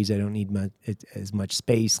calories. I don't need as much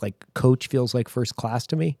space. Like coach feels like first class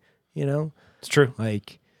to me. You know, It's true.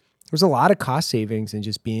 like there's a lot of cost savings in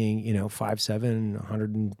just being, 5'7",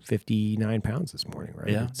 159 pounds this morning, right?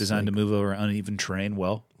 Yeah, It's designed like, to move over uneven terrain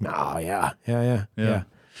well. Oh, yeah. Yeah. Yeah.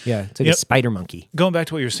 It's like a spider monkey. Going back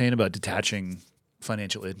to what you were saying about detaching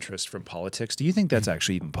financial interest from politics, do you think that's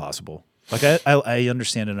actually even possible? Like, I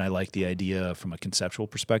understand it and I like the idea from a conceptual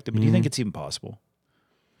perspective, but do you think it's even possible?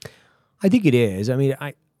 I think it is. I mean,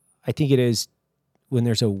 I think it is. When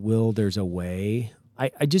there's a will, there's a way.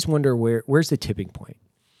 I just wonder where's the tipping point,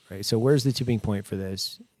 right? So where's the tipping point for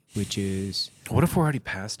this, which is... What if we're already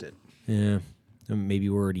past it? Yeah, maybe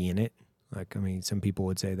we're already in it. Like, I mean, some people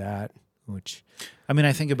would say that, which... I mean,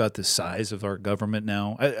 I think about the size of our government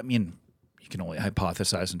now. I mean, you can only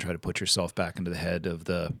hypothesize and try to put yourself back into the head of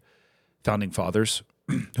the founding fathers,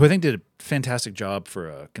 who I think did a fantastic job for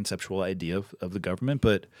a conceptual idea of the government.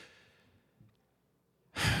 But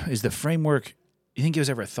is the framework... You think it was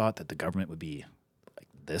ever thought that the government would be like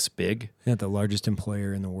this big? Yeah, the largest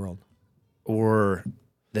employer in the world. Or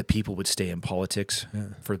that people would stay in politics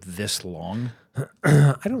for this long?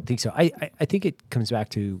 I don't think so. I think it comes back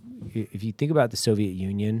to, if you think about the Soviet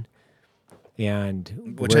Union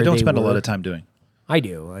and Which I don't spend a lot of time doing. I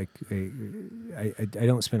do. Like, I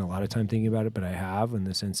don't spend a lot of time thinking about it, but I have, in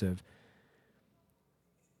the sense of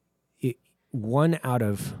 1 out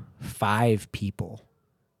of 5 people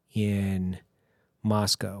in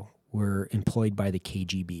Moscow were employed by the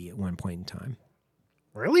KGB at one point in time.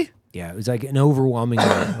 Really? Yeah, it was like an overwhelming,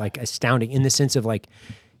 like astounding, in the sense of like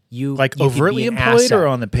you Like you could be overtly an employed asset. or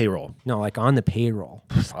on the payroll? No, like on the payroll.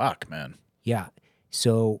 Fuck, man. Yeah.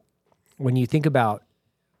 So when you think about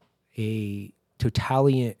a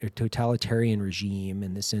totalitarian regime,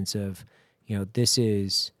 in the sense of, this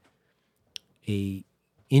is a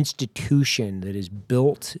institution that is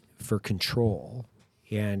built for control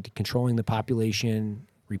and controlling the population,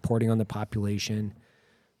 reporting on the population,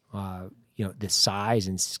 the size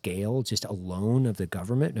and scale just alone of the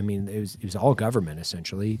government. I mean, it was all government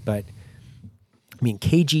essentially, but I mean,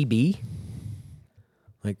 KGB,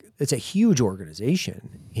 like, it's a huge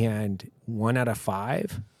organization, and 1 out of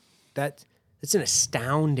 5, that's an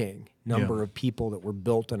astounding number of people that were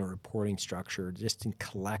built on a reporting structure just in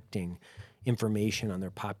collecting information on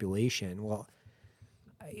their population. Well,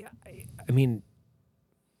 I mean,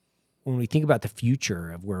 when we think about the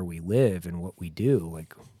future of where we live and what we do,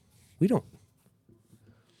 like, we don't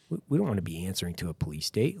want to be answering to a police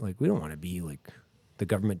state. Like, we don't want to be like the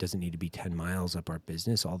government doesn't need to be 10 miles up our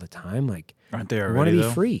business all the time. Like, aren't they we already? want to be though?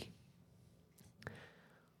 free.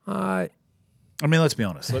 I mean, let's be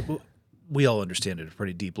honest. Like, we all understand at a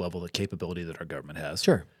pretty deep level the capability that our government has.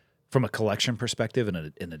 Sure. From a collection perspective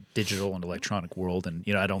in a digital and electronic world. And,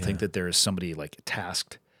 I don't think that there is somebody like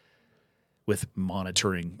tasked with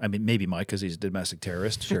monitoring. I mean, maybe Mike, because he's a domestic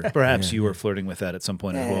terrorist. Sure. Perhaps you were flirting with that at some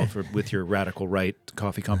point as well with your radical right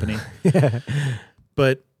coffee company.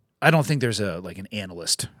 But I don't think there's an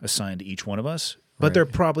analyst assigned to each one of us. But there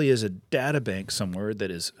probably is a data bank somewhere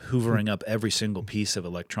that is hoovering up every single piece of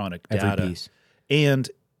electronic data. Every piece. And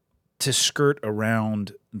to skirt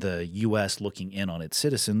around the U.S. looking in on its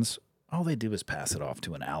citizens, all they do is pass it off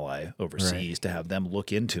to an ally overseas to have them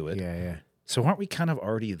look into it. Yeah. So aren't we kind of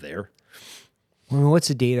already there? Well, what's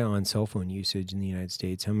the data on cell phone usage in the United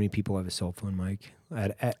States? How many people have a cell phone, Mike,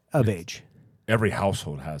 of age? Every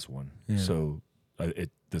household has one. Yeah. So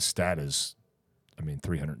the stat is,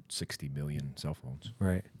 360 million cell phones.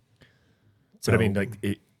 Right. But I mean,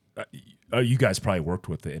 you guys probably worked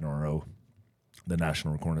with the NRO, the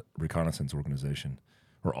National Reconnaissance Organization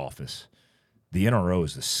or Office. The NRO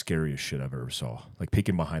is the scariest shit I've ever saw. Like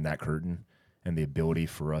peeking behind that curtain and the ability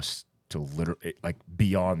for us to literally, like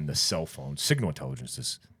beyond the cell phone, signal intelligence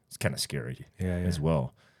is kind of scary as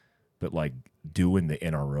well. But like doing the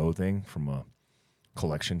NRO thing from a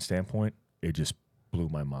collection standpoint, it just blew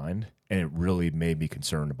my mind. And it really made me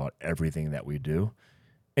concerned about everything that we do.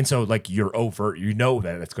 And so like you're overt,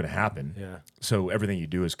 that that's going to happen. Yeah. So everything you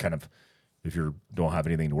do is kind of, if you don't have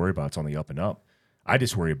anything to worry about, it's on the up and up. I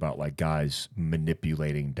just worry about like guys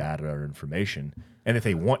manipulating data or information. And if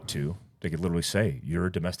they want to, they could literally say, you're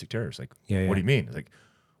a domestic terrorist. Like, what do you mean? It's like,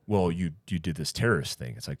 well, you did this terrorist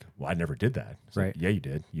thing. It's like, well, I never did that. It's right. Like, yeah, you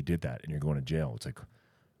did. You did that. And you're going to jail. It's like,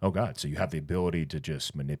 oh God. So you have the ability to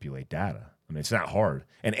just manipulate data. I mean, it's not hard.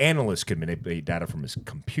 An analyst can manipulate data from his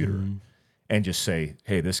computer and just say,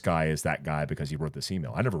 hey, this guy is that guy because he wrote this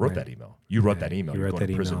email. I never wrote that email. You wrote that email. You're going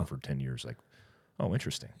to prison for 10 years. Like, oh,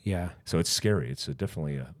 interesting. Yeah. So it's scary. It's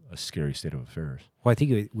definitely a scary state of affairs. Well, I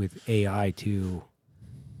think with AI too,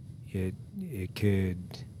 it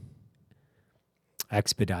could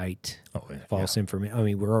expedite false information. I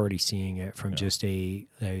mean, we're already seeing it from just a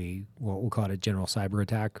what we'll call it a general cyber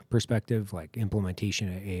attack perspective, like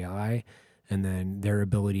implementation of AI, and then their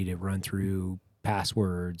ability to run through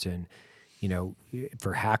passwords and,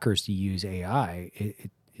 for hackers to use AI,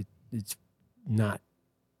 it's not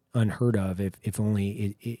unheard of if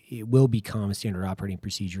only it will become a standard operating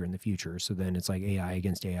procedure in the future. So then it's like AI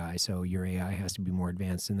against AI. So your AI has to be more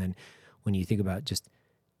advanced. And then when you think about just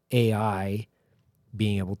AI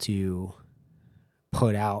being able to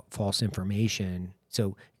put out false information.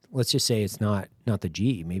 So let's just say it's not the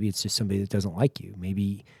G. Maybe it's just somebody that doesn't like you.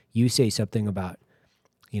 Maybe you say something about,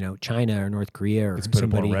 China or North Korea or it's put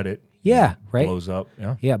somebody. Up on Reddit. Yeah, right. Blows up.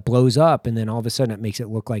 Yeah. Yeah, it blows up. And then all of a sudden it makes it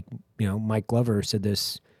look like, Mike Glover said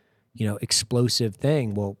this, explosive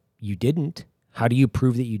thing. Well, you didn't. How do you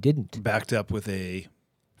prove that you didn't? Backed up with a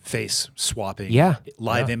face swapping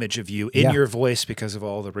live image of you in your voice because of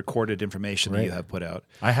all the recorded information that you have put out.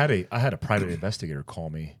 I had a private investigator call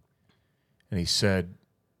me, and he said,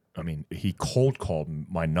 he cold called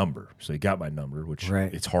my number. So he got my number, which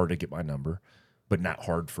it's hard to get my number, but not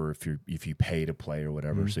hard for if you pay to play or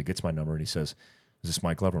whatever. So he gets my number and he says, "Is this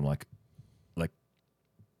Mike Glover?" I'm like,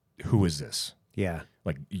 who is this? Yeah.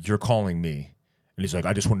 Like, you're calling me. And he's like,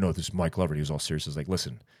 I just want to know if this is Mike Glover. And he was all serious. He's like,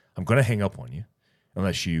 listen, I'm going to hang up on you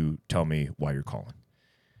unless you tell me why you're calling.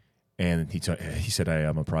 And he said, I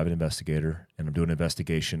am a private investigator, and I'm doing an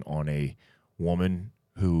investigation on a woman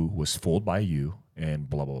who was fooled by you and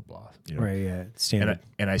blah, blah, blah. Right, yeah. Standard.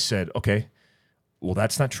 And I said, okay, well,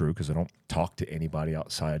 that's not true because I don't talk to anybody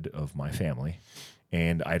outside of my family.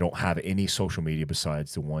 And I don't have any social media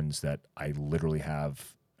besides the ones that I literally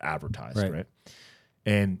have advertised, right?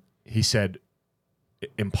 And he said,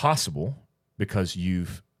 impossible, because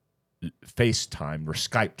you've FaceTimed or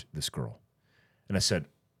Skyped this girl. And I said,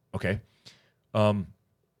 okay.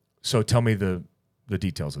 So tell me the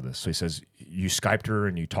details of this. So he says, you Skyped her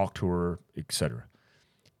and you talked to her, etc.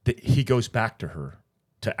 He goes back to her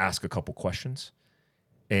to ask a couple questions.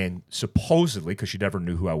 And supposedly, because she never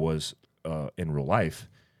knew who I was in real life,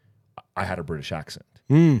 I had a British accent.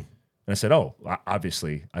 And I said, oh,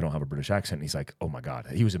 obviously I don't have a British accent. And he's like, oh my God.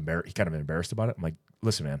 He was he kind of embarrassed about it. I'm like,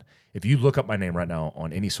 listen, man, if you look up my name right now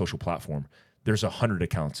on any social platform, there's 100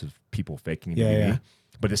 accounts of people faking me.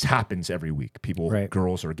 But this happens every week.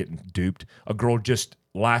 Girls are getting duped. A girl just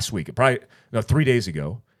last week, 3 days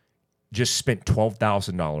ago, just spent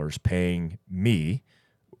 $12,000 paying me,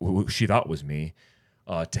 who she thought was me,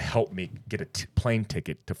 to help me get a plane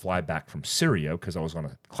ticket to fly back from Syria because I was on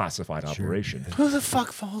a classified operation. Who the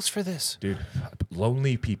fuck falls for this? Dude,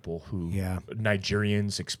 lonely people who Yeah.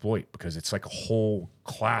 Nigerians exploit, because it's like a whole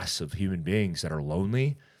class of human beings that are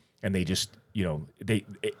lonely, and they just,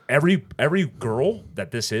 every girl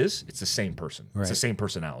that this is, it's the same person. It's the same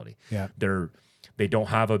personality. Yeah. They don't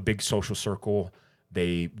have a big social circle.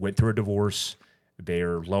 They went through a divorce.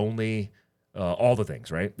 They're lonely, all the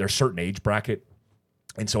things, right? They're a certain age bracket.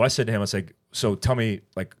 And so I said to him, I was like, so tell me,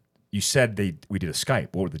 like, you said we did a Skype.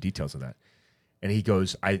 What were the details of that? And he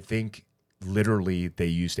goes, I think literally they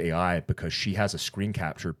used AI because she has a screen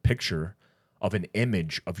capture picture of an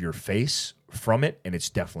image of your face from it, and it's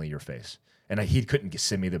definitely your face. And he couldn't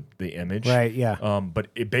send me the image. Right, yeah. But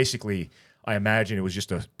it basically, I imagine it was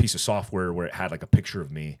just a piece of software where it had like a picture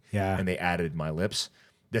of me, and they added my lips.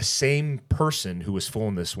 The same person who was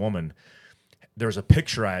fooling this woman, there's a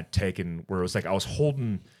picture I had taken where it was like I was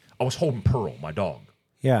holding Pearl, my dog.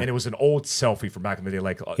 Yeah. And it was an old selfie from back in the day,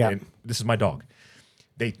 like, and this is my dog.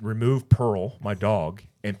 They removed Pearl, my dog,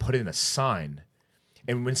 and put in a sign.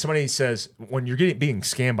 And when somebody says, when you're being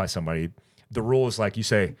scammed by somebody, the rule is like you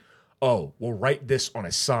say, oh, well, write this on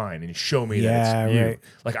a sign and show me that it's you. Right.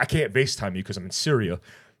 Like, I can't FaceTime you because I'm in Syria,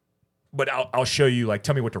 but I'll show you, like,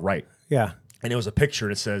 tell me what to write. Yeah. And it was a picture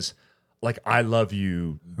and it says, like, I love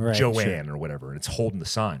you, Joanne, or whatever. And it's holding the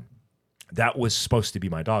sign. That was supposed to be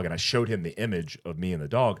my dog. And I showed him the image of me and the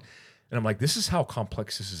dog. And I'm like, this is how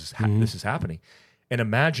complex this is happening. And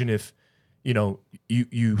imagine if, you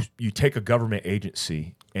take a government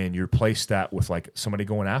agency and you replace that with like somebody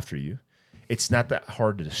going after you. It's not that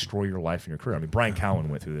hard to destroy your life and your career. I mean, Brian Cowan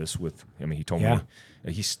went through this he told me,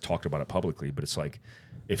 he's talked about it publicly, but it's like,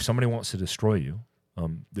 if somebody wants to destroy you,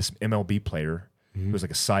 this MLB player who was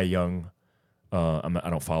like a Cy Young, I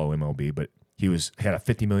don't follow MLB, but he had a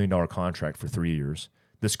 $50 million contract for 3 years.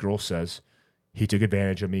 This girl says he took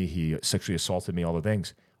advantage of me, he sexually assaulted me, all the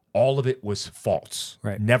things. All of it was false.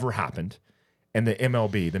 Right. Never happened. And the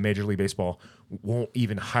MLB, the Major League Baseball, won't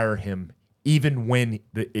even hire him, even when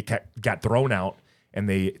it got thrown out and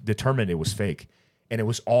they determined it was fake. And it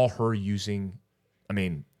was all her using,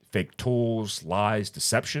 fake tools, lies,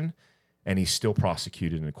 deception. And he's still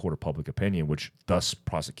prosecuted in a court of public opinion, which thus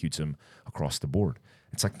prosecutes him across the board.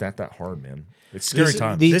 It's like that hard, man. It's scary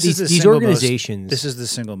times. These organizations. This is the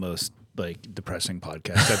single most depressing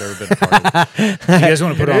podcast I've ever been a part of. Do you guys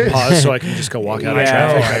want to put it on pause so I can just go walk out of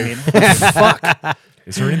traffic? Fuck.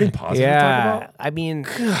 Is there anything positive to talk about?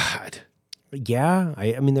 God. Yeah,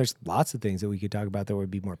 I mean, there's lots of things that we could talk about that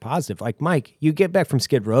would be more positive. Like, Mike, you get back from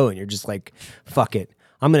Skid Row and you're just like, fuck it.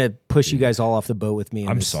 I'm going to push you guys all off the boat with me.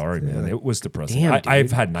 I'm sorry, man. It was depressing. Damn,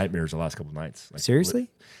 I've had nightmares the last couple of nights. Like,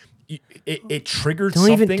 seriously? It triggered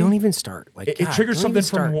something. Don't even start. Like, it triggered something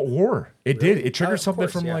from war. It did. It triggered something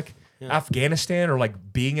from Afghanistan, or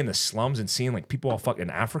like being in the slums and seeing like people all fucking in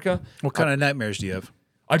Africa. What kind of nightmares do you have?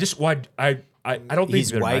 I don't think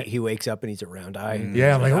he's white. He wakes up and he's a round eye.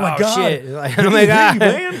 Yeah, I'm like, oh my god, shit. Like, oh my god,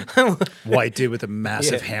 man. White dude with a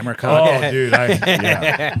massive hammer cock. Oh, dude, I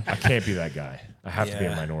can't be that guy. I have to be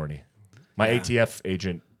a minority. My ATF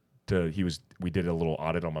agent, we did a little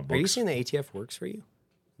audit on my books. Are you saying the ATF works for you?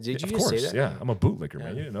 Did you of just course, say that? Yeah, I'm a bootlicker,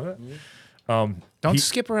 man. You didn't know that? Don't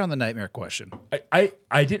skip around the nightmare question. I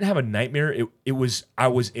didn't have a nightmare. I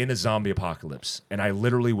was in a zombie apocalypse, and I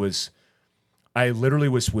literally was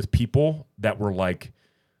with people that were like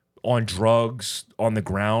on drugs on the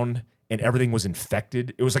ground, and everything was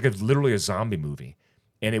infected. It was like literally a zombie movie,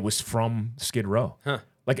 and it was from Skid Row. Huh.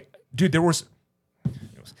 Like, dude, there was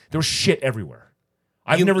shit everywhere.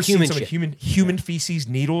 I've never seen some human feces,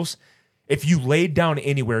 needles. If you laid down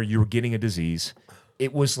anywhere, you were getting a disease.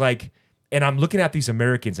 It was like, and I'm looking at these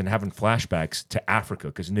Americans and having flashbacks to Africa,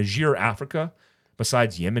 because Niger, Africa,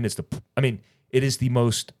 besides Yemen, it is the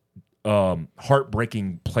most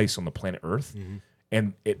heartbreaking place on the planet Earth. Mm-hmm.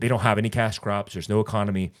 And they don't have any cash crops. There's no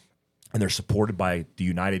economy, and they're supported by the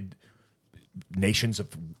United Nations of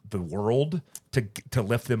the world to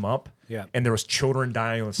lift them up. Yeah. And there was children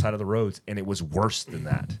dying on the side of the roads, and it was worse than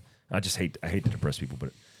that. I hate to depress people,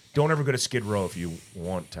 but don't ever go to Skid Row if you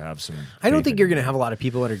want to have some. I don't think you're going to have a lot of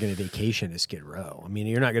people that are going to vacation to Skid Row. I mean,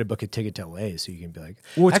 you're not going to book a ticket to LA, so you can be like,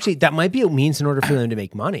 actually, that might be a means in order for them to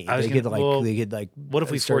make money. What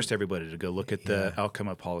if we forced everybody to go look at the outcome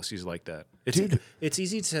of policies like that? It's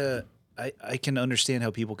easy to. I can understand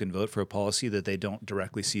how people can vote for a policy that they don't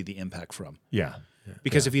directly see the impact from. Yeah.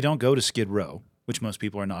 Because if you don't go to Skid Row, which most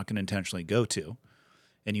people are not going to intentionally go to,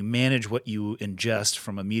 and you manage what you ingest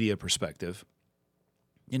from a media perspective,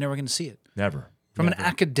 you're never going to see it. Never. From an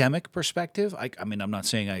academic perspective, I mean, I'm not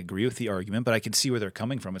saying I agree with the argument, but I can see where they're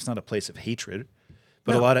coming from. It's not a place of hatred,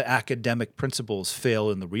 But a lot of academic principles fail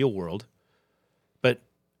in the real world. But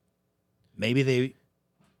maybe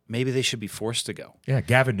they should be forced to go. Yeah,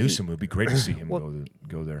 Gavin Newsom would be great to see him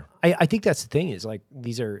go there. I think that's the thing is like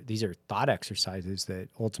these are thought exercises that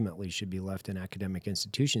ultimately should be left in academic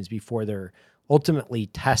institutions before they're ultimately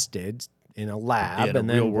tested in a lab and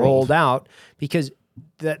then rolled out, because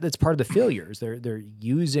that's part of the failures. They're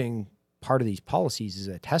using part of these policies as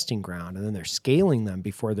a testing ground, and then they're scaling them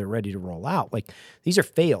before they're ready to roll out. Like these are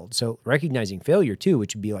failed. So recognizing failure too,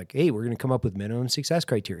 which would be like, hey, we're going to come up with minimum success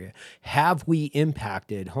criteria. Have we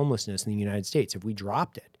impacted homelessness in the United States? Have we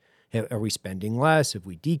dropped it? Are we spending less? Have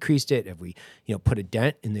we decreased it? Have we, put a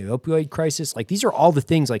dent in the opioid crisis? Like these are all the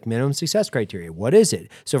things like minimum success criteria. What is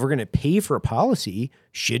it? So if we're going to pay for a policy,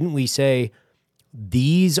 shouldn't we say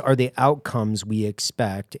these are the outcomes we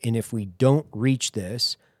expect, and if we don't reach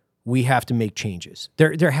this, we have to make changes.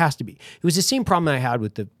 There has to be. It was the same problem I had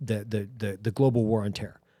with the global war on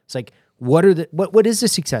terror. It's like, what is the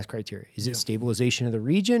success criteria? Is it stabilization of the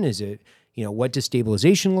region? Is it, what does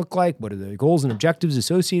stabilization look like? What are the goals and objectives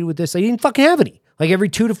associated with this? They didn't fucking have any. Like every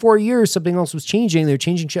 2 to 4 years, something else was changing. They were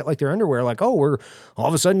changing shit like their underwear. Like, oh, we're all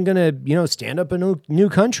of a sudden going to, stand up a new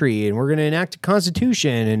country, and we're going to enact a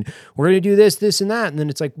constitution, and we're going to do this, and that. And then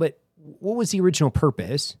it's like, but what was the original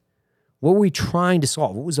purpose? What were we trying to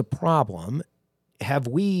solve? What was the problem? Have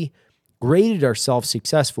we graded ourselves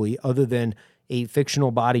successfully other than a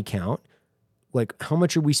fictional body count? Like, how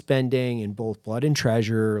much are we spending in both blood and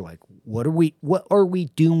treasure? Like, what are we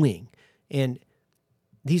doing? And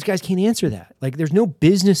these guys can't answer that. Like, there's no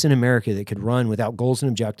business in America that could run without goals and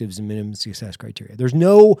objectives and minimum success criteria. There's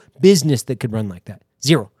no business that could run like that.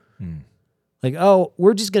 Zero. Like, oh,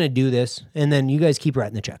 we're just going to do this, and then you guys keep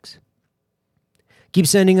writing the checks. Keep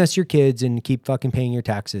sending us your kids and keep fucking paying your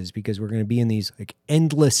taxes, because we're going to be in these like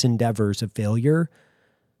endless endeavors of failure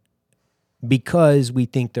because we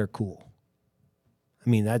think they're cool. I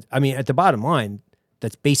mean, at the bottom line,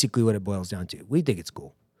 that's basically what it boils down to. We think it's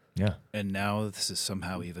cool. Yeah. And now this is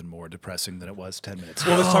somehow even more depressing than it was 10 minutes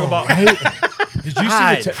Well, ago. let's talk about. Did you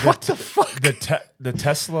see what the fuck? The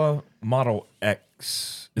Tesla Model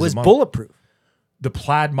X was bulletproof. The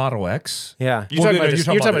Plaid Model X. Yeah. You're talking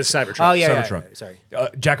about the Cybertruck. Oh, yeah. Cybertruck. Sorry.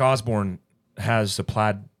 Jack Osborne has the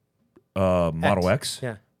Plaid Model X.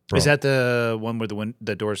 Yeah. Bro. Is that the one where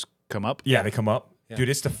the doors come up? Yeah, they come up. Yeah. Dude,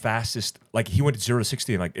 it's the fastest. Like, he went 0 to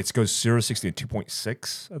 60 and like it goes 0 to 60 in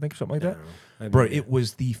 2.6, I think, something like that. Bro, it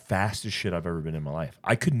was the fastest shit I've ever been in my life.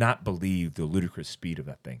 I could not believe the ludicrous speed of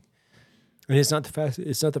that thing. And it's not the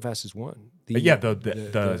fastest one. The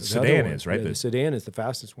sedan is, right? Yeah, the sedan is the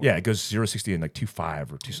fastest one. Yeah, it goes 0 to 60 in like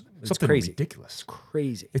 2.5 or 2. Something crazy. Ridiculous. It's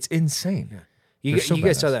crazy. It's insane. Yeah. You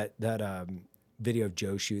guys saw that video of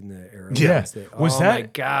Joe shooting the arrow? Yeah. Oh my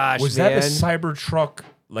gosh, was man. that the Cybertruck,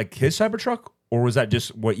 like his Cybertruck? Or was that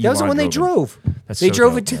just what Elon That was the one they drove. That's they so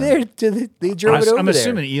drove dope, it to man. there. They drove it over I'm there.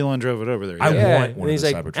 assuming Elon drove it over there. I Yeah. want one And he's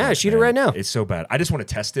of the like, Cybertrucks. shoot it man. right now. It's so bad. I just want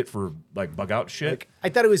to test it for like bug out shit. Like, I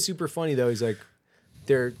thought it was super funny though. He's like,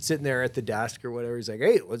 they're sitting there at the desk or whatever. He's like,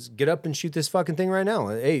 hey, let's get up and shoot this fucking thing right now.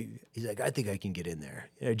 Hey, he's like, I think I can get in there.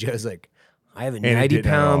 Joe's like, I have a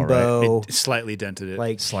 90-pound bow. It slightly dented it.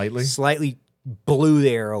 Like Slightly blew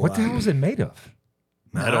the arrow. What the hell is it made of?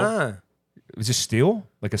 Metal. Was it steel?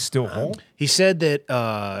 Like a steel hole? He said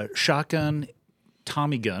that shotgun,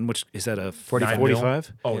 Tommy gun, which is that a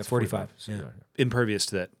 45? Oh, Yeah, it's 45. So, Yeah. Impervious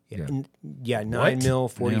to that. Yeah, 9 mil,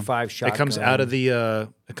 45 shotgun. It comes out of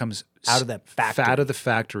Out of the factory. Out of the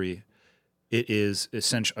factory. It is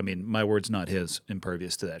essential. I mean, my word's not his.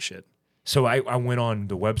 Impervious to that shit. So I went on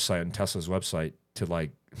the website, on Tesla's website, to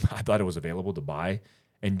like, I thought it was available to buy.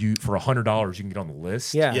 And for $100, you can get on the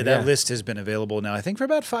list. Yeah, that list has been available now, I think, for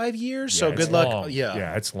about 5 years. So good luck. Long.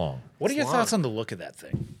 Yeah, it's long. What are your thoughts on the look of that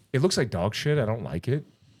thing? It looks like dog shit. I don't like it.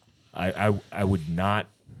 I would not.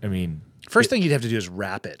 I mean, First thing you'd have to do is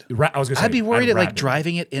wrap it. I was gonna say, I'd be worried at wrap like it.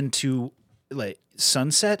 driving it into like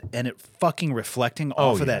sunset and it fucking reflecting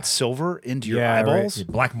off of that silver into your eyeballs. Yeah,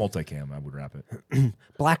 black multicam. I would wrap it.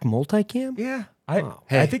 Black multicam? Yeah,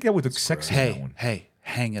 I think that would look sexy. Hey, that one. hey,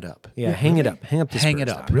 hang it up. Yeah, hang it up. Hang up this Hang it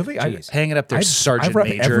first up. time. Really? Hang it up there, I Sergeant wrap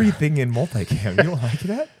Major. everything in multicam. You don't like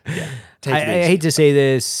that? Take I it easy. hate to say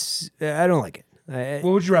this. I don't like it.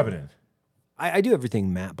 What would you wrap it in? I do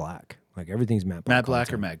everything matte black. Like everything's matte black. Matte all the black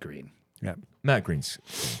or time. matte green? Yeah. Matte greens.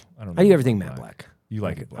 I don't know. I do everything matte black. You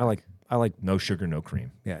like it? Black. I like. No sugar, no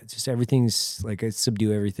cream. Yeah, it's just everything's like I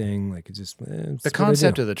subdue everything. Like it's just it's The what I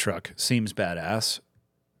concept do. of the truck seems badass.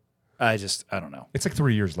 I don't know. It's like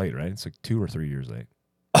 3 years late, right? It's like 2 or 3 years late.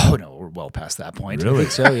 Oh no, we're well past that point. I Really?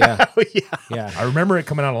 think so. Yeah. Oh, yeah. Yeah. I remember it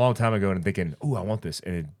coming out a long time ago and thinking, "Ooh, I want this,"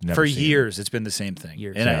 and it never For seen it. years, it's been the same thing.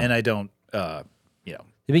 Years. And Yeah. I don't.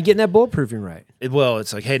 They've been getting that bulletproofing right.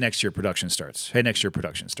 It's like, hey, next year production starts. Hey, next year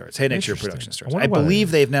production starts. Hey, next year production starts. I why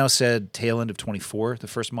believe they've now said tail end of 24. The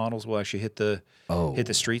first models will actually hit the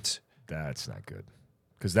streets. That's not good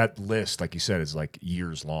because that list, like you said, is like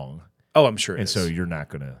years long. Oh, I'm sure. And so you're not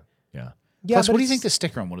gonna. Yeah, Plus, what do you think the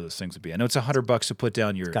sticker on one of those things would be? I know it's $100 to put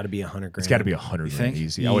down your. It's got to be $100,000. It's got to be $100,000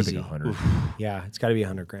 easy. I would think 100. Yeah, it's got to be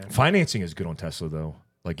 $100,000. Financing is good on Tesla though.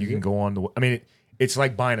 Like you can go on the. I mean, it's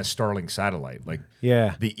like buying a Starlink satellite. Like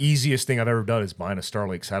the easiest thing I've ever done is buying a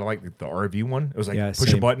Starlink satellite, like the RV one. It was like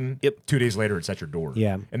push a button. Yep. 2 days later, it's at your door.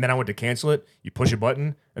 Yeah. And then I went to cancel it. You push a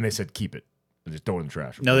button, and they said keep it. And just throw it in the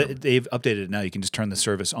trash. No, they've updated it now. You can just turn the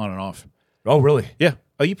service on and off. Oh, really? Yeah.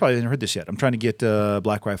 Oh, you probably haven't heard this yet. I'm trying to get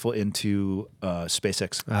Black Rifle into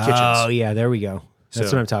SpaceX kitchens. Oh, yeah, there we go.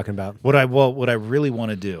 That's what I'm talking about. What I really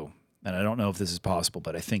want to do, and I don't know if this is possible,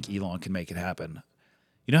 but I think Elon can make it happen.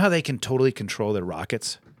 You know how they can totally control their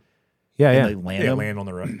rockets? Yeah. They land on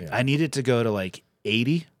the road. Yeah. I need it to go to like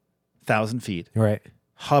 80,000 feet, Right.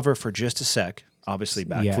 hover for just a sec, obviously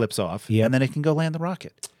back flips off, Yep. and then it can go land the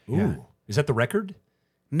rocket. Ooh. Yeah. Is that the record?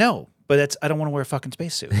 No, but I don't want to wear a fucking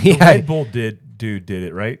spacesuit. The Red Bull did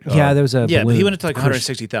it, right? Yeah, there was a Yeah, but he balloon. went into like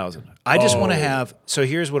 160,000. I just want to have. So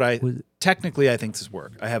here's what I technically I think this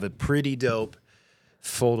work. I have a pretty dope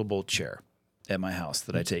foldable chair at my house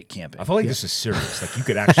that I take camping. I feel like this is serious. Like you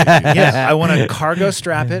could actually do this. Yeah, I want to cargo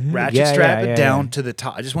strap it, ratchet strap it down yeah. to the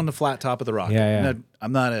top. I just want the flat top of the rocket. Yeah. No,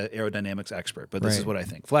 I'm not an aerodynamics expert, but this is what I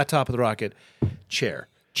think. Flat top of the rocket, chair.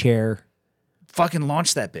 Fucking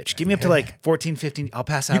launch that bitch. Give me up to like 14, 15. I'll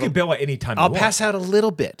pass out. You can bail at any time. I'll pass out a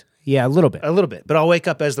little bit. Yeah, a little bit. But I'll wake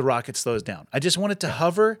up as the rocket slows down. I just want it to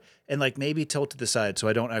hover and like maybe tilt to the side so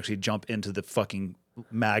I don't actually jump into the fucking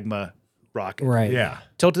magma rocket. Right. Yeah.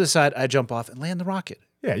 Tilt to the side, I jump off and land the rocket.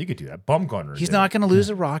 Yeah, you could do that. Bumgarner. He's not going to lose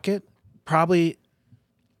a rocket. Probably,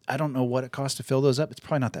 I don't know what it costs to fill those up. It's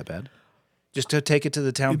probably not that bad. Just to take it to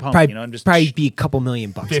the town pump, Probably, and just probably be a couple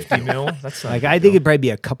 $1,000,000 bucks. 50 mil. That's not Like I think it'd probably be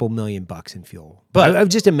a couple $1,000,000 in fuel. But I'm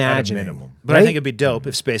just imagining. minimum. But I think it'd be dope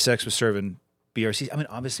if SpaceX was serving BRCC. I mean,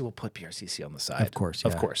 obviously we'll put BRCC on the side, Of course,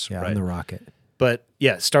 yeah, yeah, right. on the rocket. But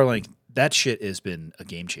yeah, Starlink, that shit has been a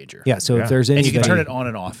game changer. Yeah, so if there's and anybody, you can turn it on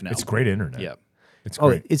and off now. It's great internet. Yeah. It's Oh,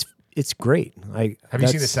 great. it's great. Have you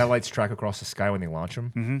seen the satellites track across the sky when they launch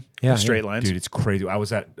them? Mm-hmm. Yeah, Straight lines. Dude, it's crazy. I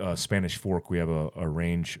was at Spanish Fork. We have a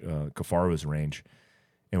range, Cafaro's range,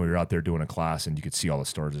 and we were out there doing a class, and you could see all the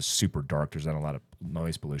stars. It's super dark. There's not a lot of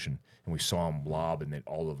noise pollution, and we saw them blob, and then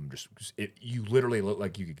all of them you literally looked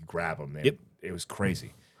like you could grab them. It was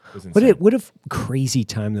crazy. It was insane. What a crazy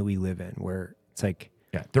time that we live in, where it's like,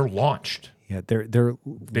 yeah, they're launched. yeah, they're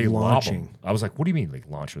They launching. lob 'em. I was like, what do you mean like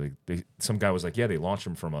launch? Like, some guy was like, yeah, they launched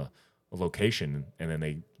them from a location, and then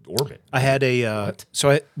they orbit. I had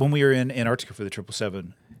when we were in Antarctica for the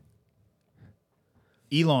 777,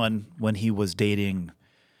 Elon, when he was dating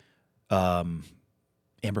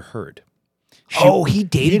Amber Heard. He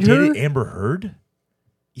dated her? Amber Heard?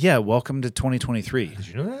 Yeah, welcome to 2023. Did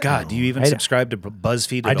you know that? God, do you even subscribe to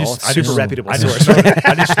BuzzFeed at all? I Super just- reputable I source.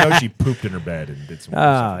 just know she pooped in her bed and did some.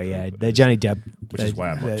 Oh yeah, the Johnny Depp, Which is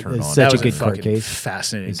why I'm not turned that's on. such That a was good court fucking case.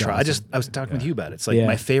 fascinating It's trial. awesome. I was talking with you about it. It's like Yeah.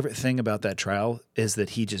 my favorite thing about that trial is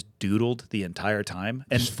that he just doodled the entire time,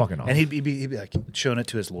 and Just fucking and he'd be like showing it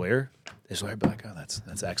to his lawyer. His lawyer would be like, "Oh,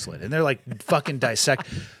 that's excellent," and they're like fucking dissect.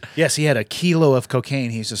 Yes, he had a kilo of cocaine.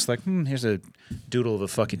 He's just like, here's a doodle of a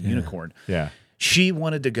fucking unicorn. Yeah. She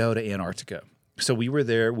wanted to go to Antarctica, so we were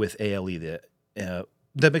there with ALE, the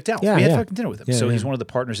McDowell. Yeah, we had yeah. fucking dinner with him. Yeah, so he's yeah. one of the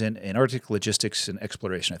partners in Antarctic Logistics and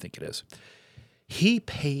Exploration, I think it is. He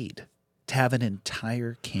paid to have an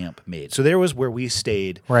entire camp made. So there was where we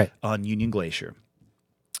stayed Right. on Union Glacier,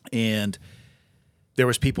 and there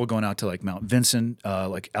was people going out to like Mount Vincent.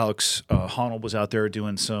 Like Alex Honnold was out there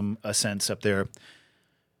doing some ascents up there.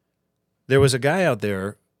 There was a guy out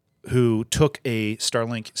there who took a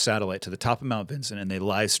Starlink satellite to the top of Mount Vincent, and they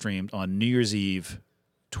live streamed on New Year's Eve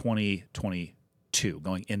 2022,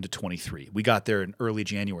 going into 23. We got there in early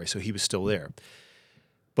January, so he was still there.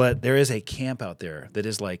 But there is a camp out there that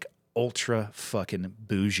is like ultra fucking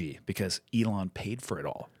bougie because Elon paid for it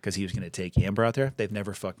all because he was going to take Amber out there. They've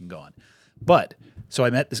never fucking gone. But so I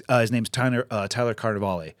met this, his name's Tyler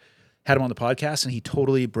Carnevale. Had him on the podcast, and he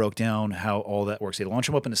totally broke down how all that works. They launch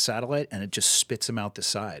him up in a satellite, and it just spits him out the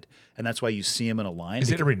side, and that's why you see him in a line. Is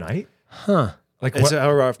it every night? Huh. Like It's what?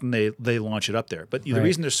 however often they launch it up there. But the Right.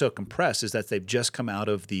 reason they're so compressed is that they've just come out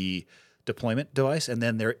of the deployment device, and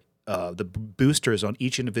then they're the boosters on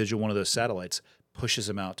each individual one of those satellites pushes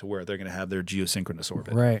them out to where they're going to have their geosynchronous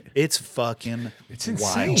orbit. Right. It's insane.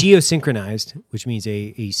 wild. Geosynchronized, which means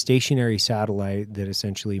a stationary satellite that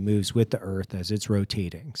essentially moves with the Earth as it's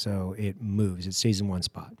rotating. So it moves. It stays in one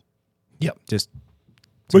spot. Yep. Just.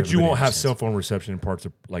 But you won't have cell phone reception in parts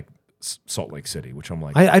of like Salt Lake City, which I'm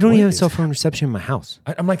like, I don't even have cell phone reception in my house.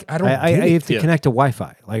 I'm like, I don't. I have to connect to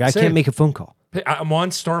Wi-Fi. Like I can't make a phone call. I'm on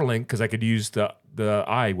Starlink because I could use the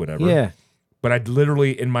whatever. Yeah. But I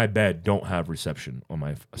literally in my bed don't have reception on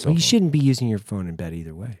my cell phone. You shouldn't be using your phone in bed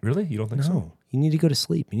either way. Really? You don't think so? No. You need to go to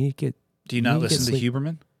sleep. You need to get. Do you not listen to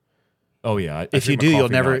Huberman? Oh yeah. If you do, you'll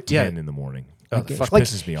never. At 10 in the morning. Okay. Which Like,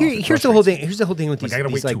 pisses me off. here's the whole thing. Here's the whole thing with these. I gotta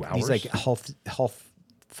these wait like 2 these like hours? health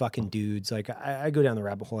fucking dudes. Like I go down the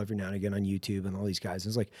rabbit hole every now and again on YouTube and all these guys.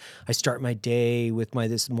 And it's like I start my day with my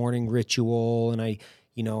this morning ritual, and I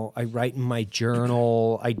write in my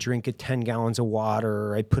journal. I drink 10 gallons of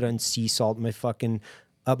water. I put on sea salt in my fucking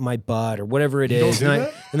up my butt or whatever it is. And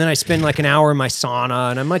then I spend like an hour in my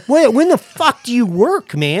sauna, and I'm like, wait, when the fuck do you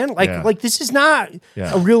work, man? Like this is not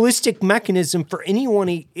a realistic mechanism for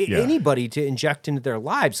anybody to inject into their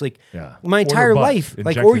lives. Like my entire life,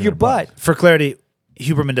 like or your butt. For clarity,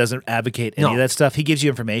 Huberman doesn't advocate any of that stuff. He gives you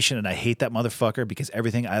information, and I hate that motherfucker because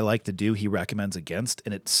everything I like to do, he recommends against,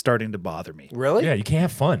 and it's starting to bother me. Really? Yeah, you can't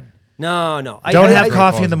have fun. No. Don't have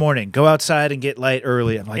coffee in the morning. Go outside and get light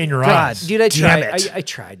early. I'm like, in your God, eyes. Dude, I tried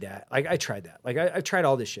that. I tried that. Like I tried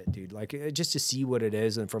all this shit, dude. Like just to see what it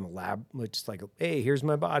is, and from a lab, just like, hey, here's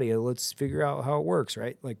my body. Let's figure out how it works,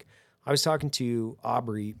 right? Like I was talking to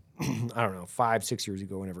Aubrey, I don't know, 5-6 years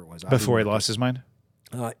ago, whenever it was. Before he lost his mind?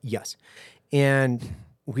 Yes. And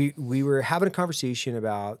we were having a conversation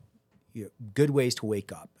about good ways to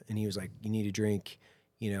wake up. And he was like, you need to drink,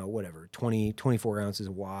 whatever, 24 ounces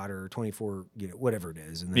of water, 24, whatever it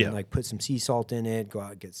is. And then like put some sea salt in it, go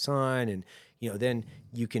out and get sun. And, then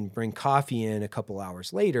you can bring coffee in a couple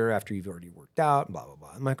hours later after you've already worked out and blah, blah,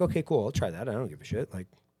 blah. I'm like, okay, cool. I'll try that. I don't give a shit. Like,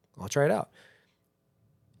 I'll try it out.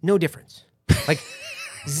 No difference. Like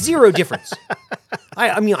zero difference.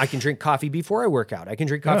 I mean, I can drink coffee before I work out. I can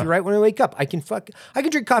drink coffee right when I wake up. I can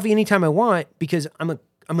drink coffee anytime I want because I'm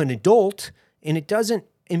an adult and it doesn't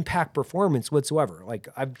impact performance whatsoever. Like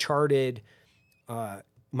I've charted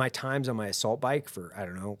my times on my assault bike for, I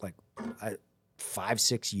don't know, like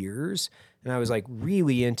 5-6 years. And I was like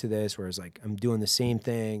really into this where I was like, I'm doing the same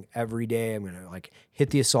thing every day. I'm going to like hit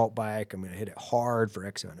the assault bike. I'm going to hit it hard for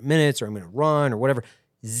X amount of minutes, or I'm going to run or whatever.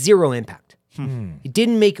 Zero impact. It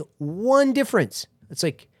didn't make one difference. It's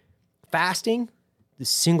like fasting, the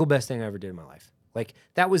single best thing I ever did in my life. Like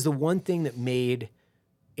that was the one thing that made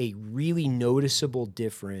a really noticeable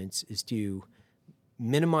difference is to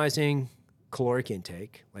minimizing caloric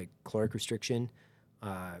intake, like caloric restriction,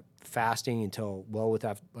 fasting until well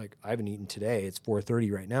without, like I haven't eaten today. It's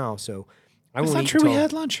 4:30 right now, so I won't eat. That's not true. We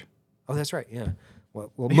had lunch. Oh, that's right. Yeah. Well,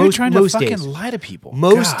 You're trying to most fucking days, lie to people.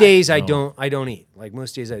 Most days I don't eat. Like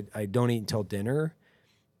most days I don't eat until dinner,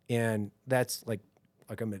 and that's like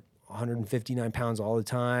I'm at 159 pounds all the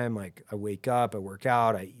time. Like I wake up, I work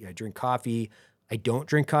out, I drink coffee. I don't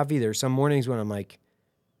drink coffee. There's some mornings when I'm like,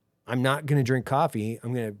 I'm not going to drink coffee.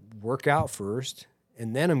 I'm going to work out first,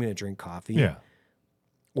 and then I'm going to drink coffee. Yeah.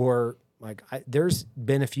 Or like there's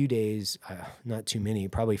been a few days, not too many,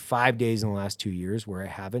 probably 5 days in the last 2 years where I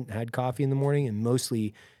haven't had coffee in the morning. And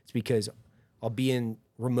mostly it's because I'll be in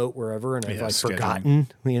remote wherever and I've like forgotten,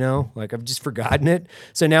 like I've just forgotten it.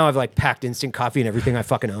 So now I've like packed instant coffee and everything I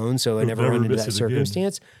fucking own. So I never run into that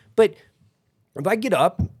circumstance. But if I get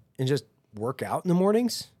up and just work out in the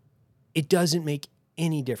mornings, it doesn't make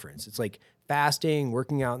any difference. It's like fasting,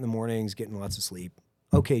 working out in the mornings, getting lots of sleep.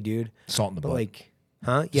 Okay, dude. Salt in the butt. Like,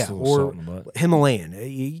 huh? Just Yeah. or Or Himalayan.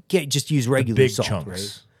 You can't just use regular big salt, chunks.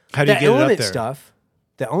 right? How do you get it up element there? stuff.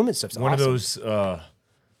 The element stuff's One awesome. of those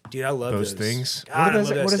Dude, I love those things. God, What is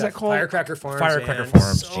what that stuff. called? Firecracker Farms. Firecracker man.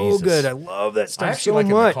 Farms. So Jesus. good. I love that I stuff actually so like it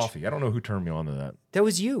in much. the coffee. I don't know who turned me on to that. That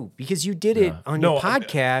was you because you did it on your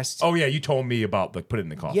podcast. Oh yeah, you told me about like put it in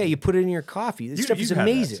the coffee. Yeah, you put it in your coffee. This stuff is you've had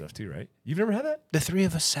that amazing. stuff too, right? You've never had that? The three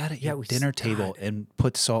of us sat at your we dinner s- table God. and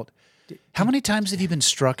put salt. How many times have you been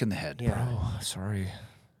struck in the head? Yeah. Oh, sorry.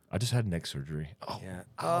 I just had neck surgery. Yeah.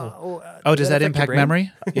 Oh, does that affect your impact brain?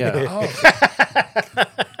 memory? Yeah.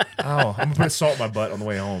 Oh, I'm gonna put salt in my butt on the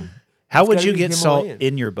way home. How would gotta you be get salt Himalayan.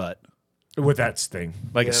 in your butt? With that thing.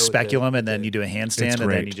 Like Yeah, a with speculum, and then you do a handstand, and then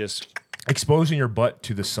great. you just. Exposing your butt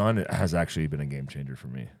to the sun it has actually been a game changer for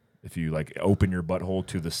me. If you like open your butthole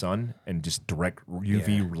to the sun and just direct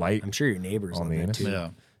UV light, I'm sure your neighbors on love the that anus. too. Yeah.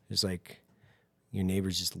 It's like your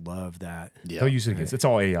neighbors just love that. they'll use it against. It's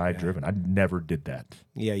all AI driven. I never did that.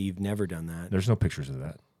 Yeah, you've never done that. There's no pictures of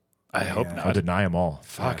that. I hope I'll not. deny them all.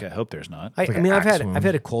 Fuck, I hope there's not. I like mean, an I've axe had wound.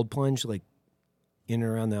 a cold plunge like in and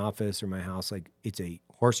around the office or my house. Like it's a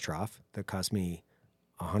horse trough that cost me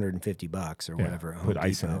 $150 or whatever. at put Home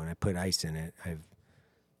ice in Depot, it. and I put ice in it.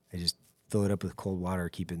 I just fill it up with cold water,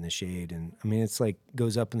 keep it in the shade, and I mean it's like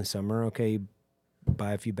goes up in the summer. Okay,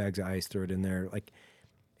 buy a few bags of ice, throw it in there. Like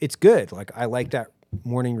it's good. Like I like that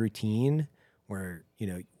morning routine where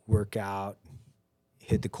work out,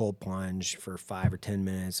 hit the cold plunge for 5 or 10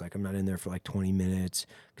 minutes. Like I'm not in there for like 20 minutes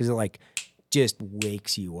because it like just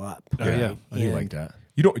wakes you up. Oh, yeah. right? I do And- like that.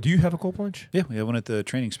 You don't? Do you have a cold plunge? Yeah, we have one at the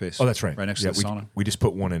training space. Oh, that's right. Right next Yeah, to the we, sauna. we just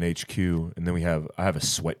put one in HQ, and then I have a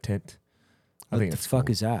sweat tent. I What think the it's fuck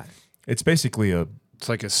cool. is that? It's basically a It's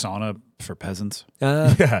like a sauna for peasants.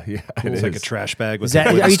 yeah. It's like a trash bag with Is that? a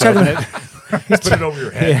wooden Are you stove talking in about? it. Put it over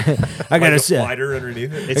your head. I got like a a slider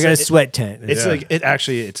underneath it. I got a sweat tent. It's Yeah. like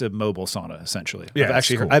it's a mobile sauna essentially. Yeah, I've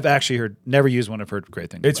actually it's cool. I've actually heard never used one. I've heard great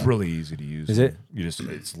things. It's about really easy to use. Is it?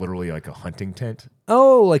 It's literally like a hunting tent.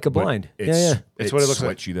 Oh, like a but blind. It's, Yeah. It's what it looks like.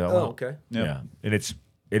 sweats you that Oh, well. okay. Yeah. Yeah, and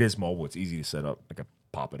it is mobile. It's easy to set up. I can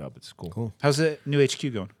pop it up. It's cool. Cool. How's the new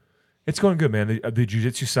HQ going? It's going good, man. The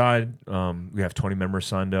jiu-jitsu side, we have 20 members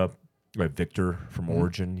signed up. We have Victor from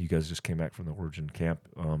Origin. You guys just came back from the Origin camp.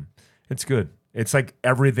 It's good. It's like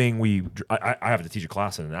everything I have to teach a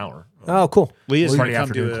class in an hour. Oh, cool. Leah's Friday going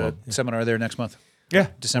to come afternoon to a club. seminar there next month, Yeah,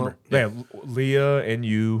 December. yeah. Leah and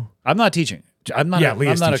you. I'm not teaching. I'm not. Yeah, I'm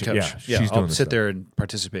Leah's not a teaching. coach. Yeah, she's I'll doing the sit stuff. there and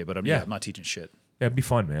participate, but I'm Yeah. I'm not teaching shit. Yeah, it'd be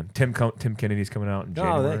fun, man. Tim Kennedy's coming out in Oh,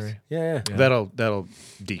 January. thanks. Yeah. That'll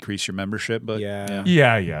decrease your membership, but Yeah.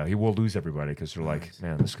 Yeah. He will lose everybody because they're like,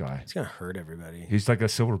 man, this guy. It's gonna hurt everybody. He's like a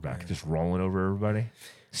silverback, just rolling over everybody,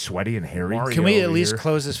 sweaty and hairy. Can we at over least here.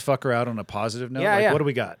 close this fucker out on a positive note? Yeah, Like, yeah. What do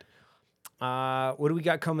we got? What do we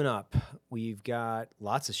got coming up? We've got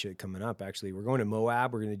lots of shit coming up. Actually, we're going to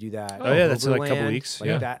Moab. We're gonna do that. Oh, yeah, that's in, like, a couple Overland. weeks. Like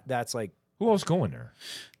Yeah. That's like Who else going there?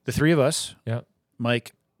 The three of us: Yeah,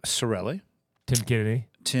 Mike Sorelli, Tim Kennedy.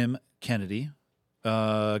 Tim Kennedy,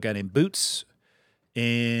 a guy named Boots,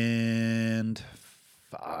 and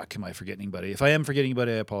fuck, am I forgetting anybody? If I am forgetting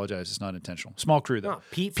anybody, I apologize. It's not intentional. Small crew though. Oh,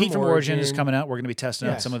 Pete from from Origin is Origin. coming out. We're going to be testing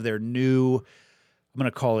out Yes. some of their new. I'm going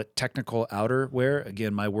to call it technical outerwear.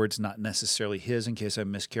 Again, my word's not necessarily his. In case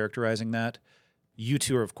I'm mischaracterizing that. You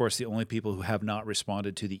two are, of course, the only people who have not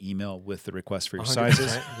responded to the email with the request for your 100%.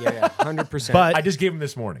 sizes. Yeah, 100%. But I just gave him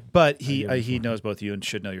this morning. But he knows both you and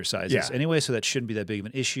should know your sizes Yeah. anyway, so that shouldn't be that big of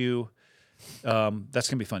an issue. That's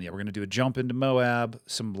gonna be fun. Yeah, we're gonna do a jump into Moab,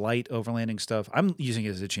 some light overlanding stuff. I'm using it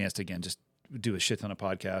as a chance to again just do a shit ton of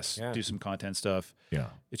podcasts, Yeah. do some content stuff. Yeah,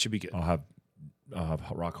 It should be good. I'll have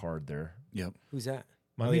Rock Hard there. Yep. who's that?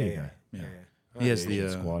 My Oh, media yeah, guy. Yeah. Oh, He has Asian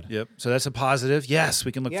the squad. Yep. So that's a positive. Yes,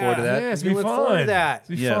 we can look forward to that. Yeah, it's We be look fun. forward to that. It's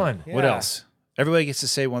be Yeah. fun. What Yeah. else? Everybody gets to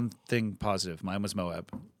say one thing positive. Mine was Moab,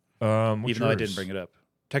 What's even though I yours? didn't bring it up.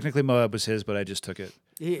 Technically, Moab was his, but I just took it.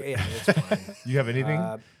 Yeah, it's fine. You have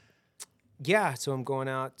anything? Yeah, so I'm going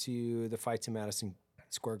out to the fights in Madison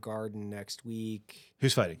Square Garden next week.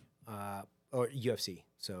 Who's fighting? Or UFC,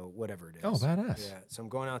 so whatever it is. Oh, badass. Yeah, so I'm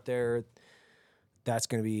going out there. That's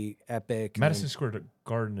going to be epic. And Madison then Square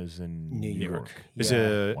Garden is in New York. Is Yeah.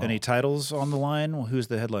 there Wow. any titles on the line? Well, who's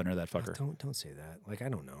the headliner of that fucker? Don't say that. Like I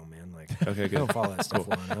don't know, man. Like Okay, I good. don't follow that stuff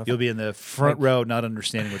well enough. You'll be in the front row, not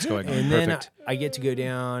understanding what's going on. And Perfect. then I get to go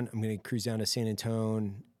down. I'm going to cruise down to San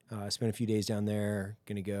Antonio, spend a few days down there.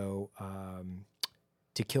 Going to go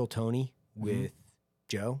to Kill Tony with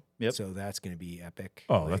Joe. Yep. So that's going to be epic.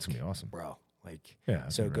 Oh, that's Like, gonna be awesome. bro. Like Yeah.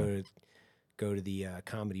 so that'd be rad. go to the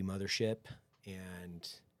comedy mothership and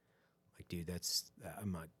like dude that's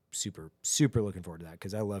I'm not super looking forward to that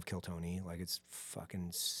because I love Kill Tony. Like it's fucking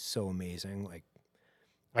so amazing. Like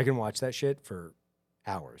I can watch that shit for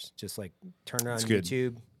hours. Just like turn it on It's good.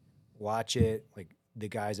 YouTube, watch it. Like the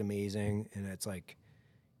guy's amazing, and it's like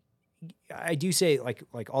I do say like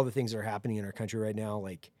all the things that are happening in our country right now.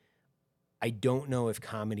 Like I don't know if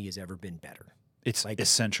comedy has ever been better. It's like-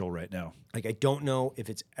 essential right now. Like I don't know if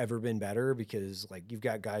it's ever been better because like you've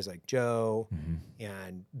got guys like Joe Mm-hmm.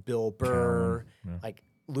 and Bill Burr. yeah. Like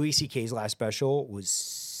Louis C.K.'s last special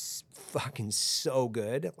was fucking so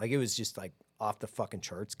good. Like it was just like off the fucking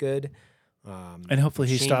charts good. And hopefully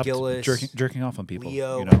he Shane stopped Gillis, jerking off on people.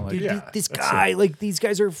 Leo, You know, like, dude, yeah, this that's guy, like these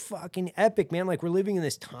guys are fucking epic, man. Like we're living in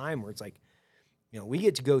this time where it's like, you know, we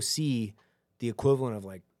get to go see the equivalent of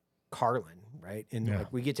like Carlin, right? And Yeah.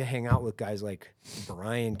 like we get to hang out with guys like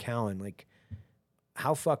Brian Callen. Like,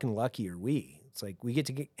 how fucking lucky are we? It's like we get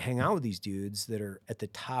to hang out with these dudes that are at the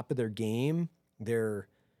top of their game. They're,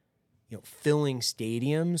 you know, filling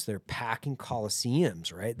stadiums. They're packing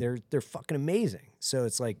coliseums, right? They're fucking amazing. So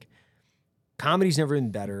it's like, comedy's never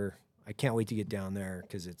been better. I can't wait to get down there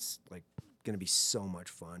because it's like going to be so much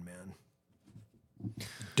fun, man.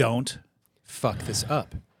 Don't fuck this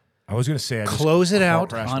up. I was going to say, close it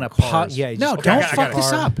out on a pot. Yeah, no, just- don't I fuck got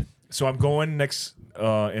this it. up. So I'm going next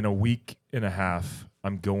in a week and a half.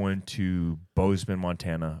 I'm going to Bozeman,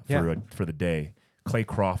 Montana for the day. Clay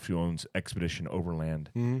Croft, who owns Expedition Overland,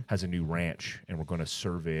 has a new ranch, and we're going to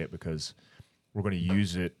survey it because we're going to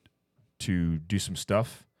use it to do some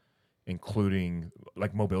stuff, including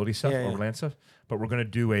like mobility stuff, overland stuff. But we're going to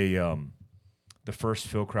do the first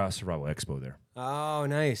Fieldcraft Survival Expo there. Oh,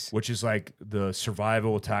 nice. Which is like the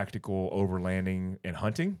survival, tactical, overlanding, and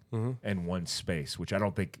hunting in one space, which I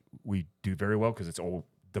don't think we do very well because it's all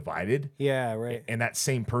divided. Yeah, right. And that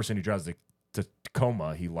same person who drives to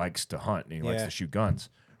Tacoma, he likes to hunt and he likes to shoot guns.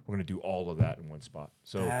 We're going to do all of that in one spot.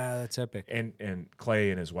 So that's epic. And Clay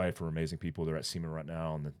and his wife are amazing people. They're at Seaman right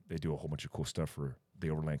now, and they do a whole bunch of cool stuff for the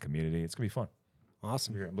overland community. It's going to be fun.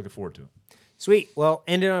 Awesome. I'm looking forward to it. Sweet. Well,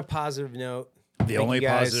 ending on a positive note. The only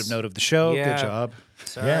positive note of the show. Yeah. Good job.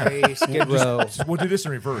 Sorry, Skid Row. We'll do this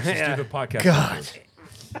in reverse. Let's do the podcast. God. In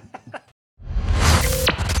reverse.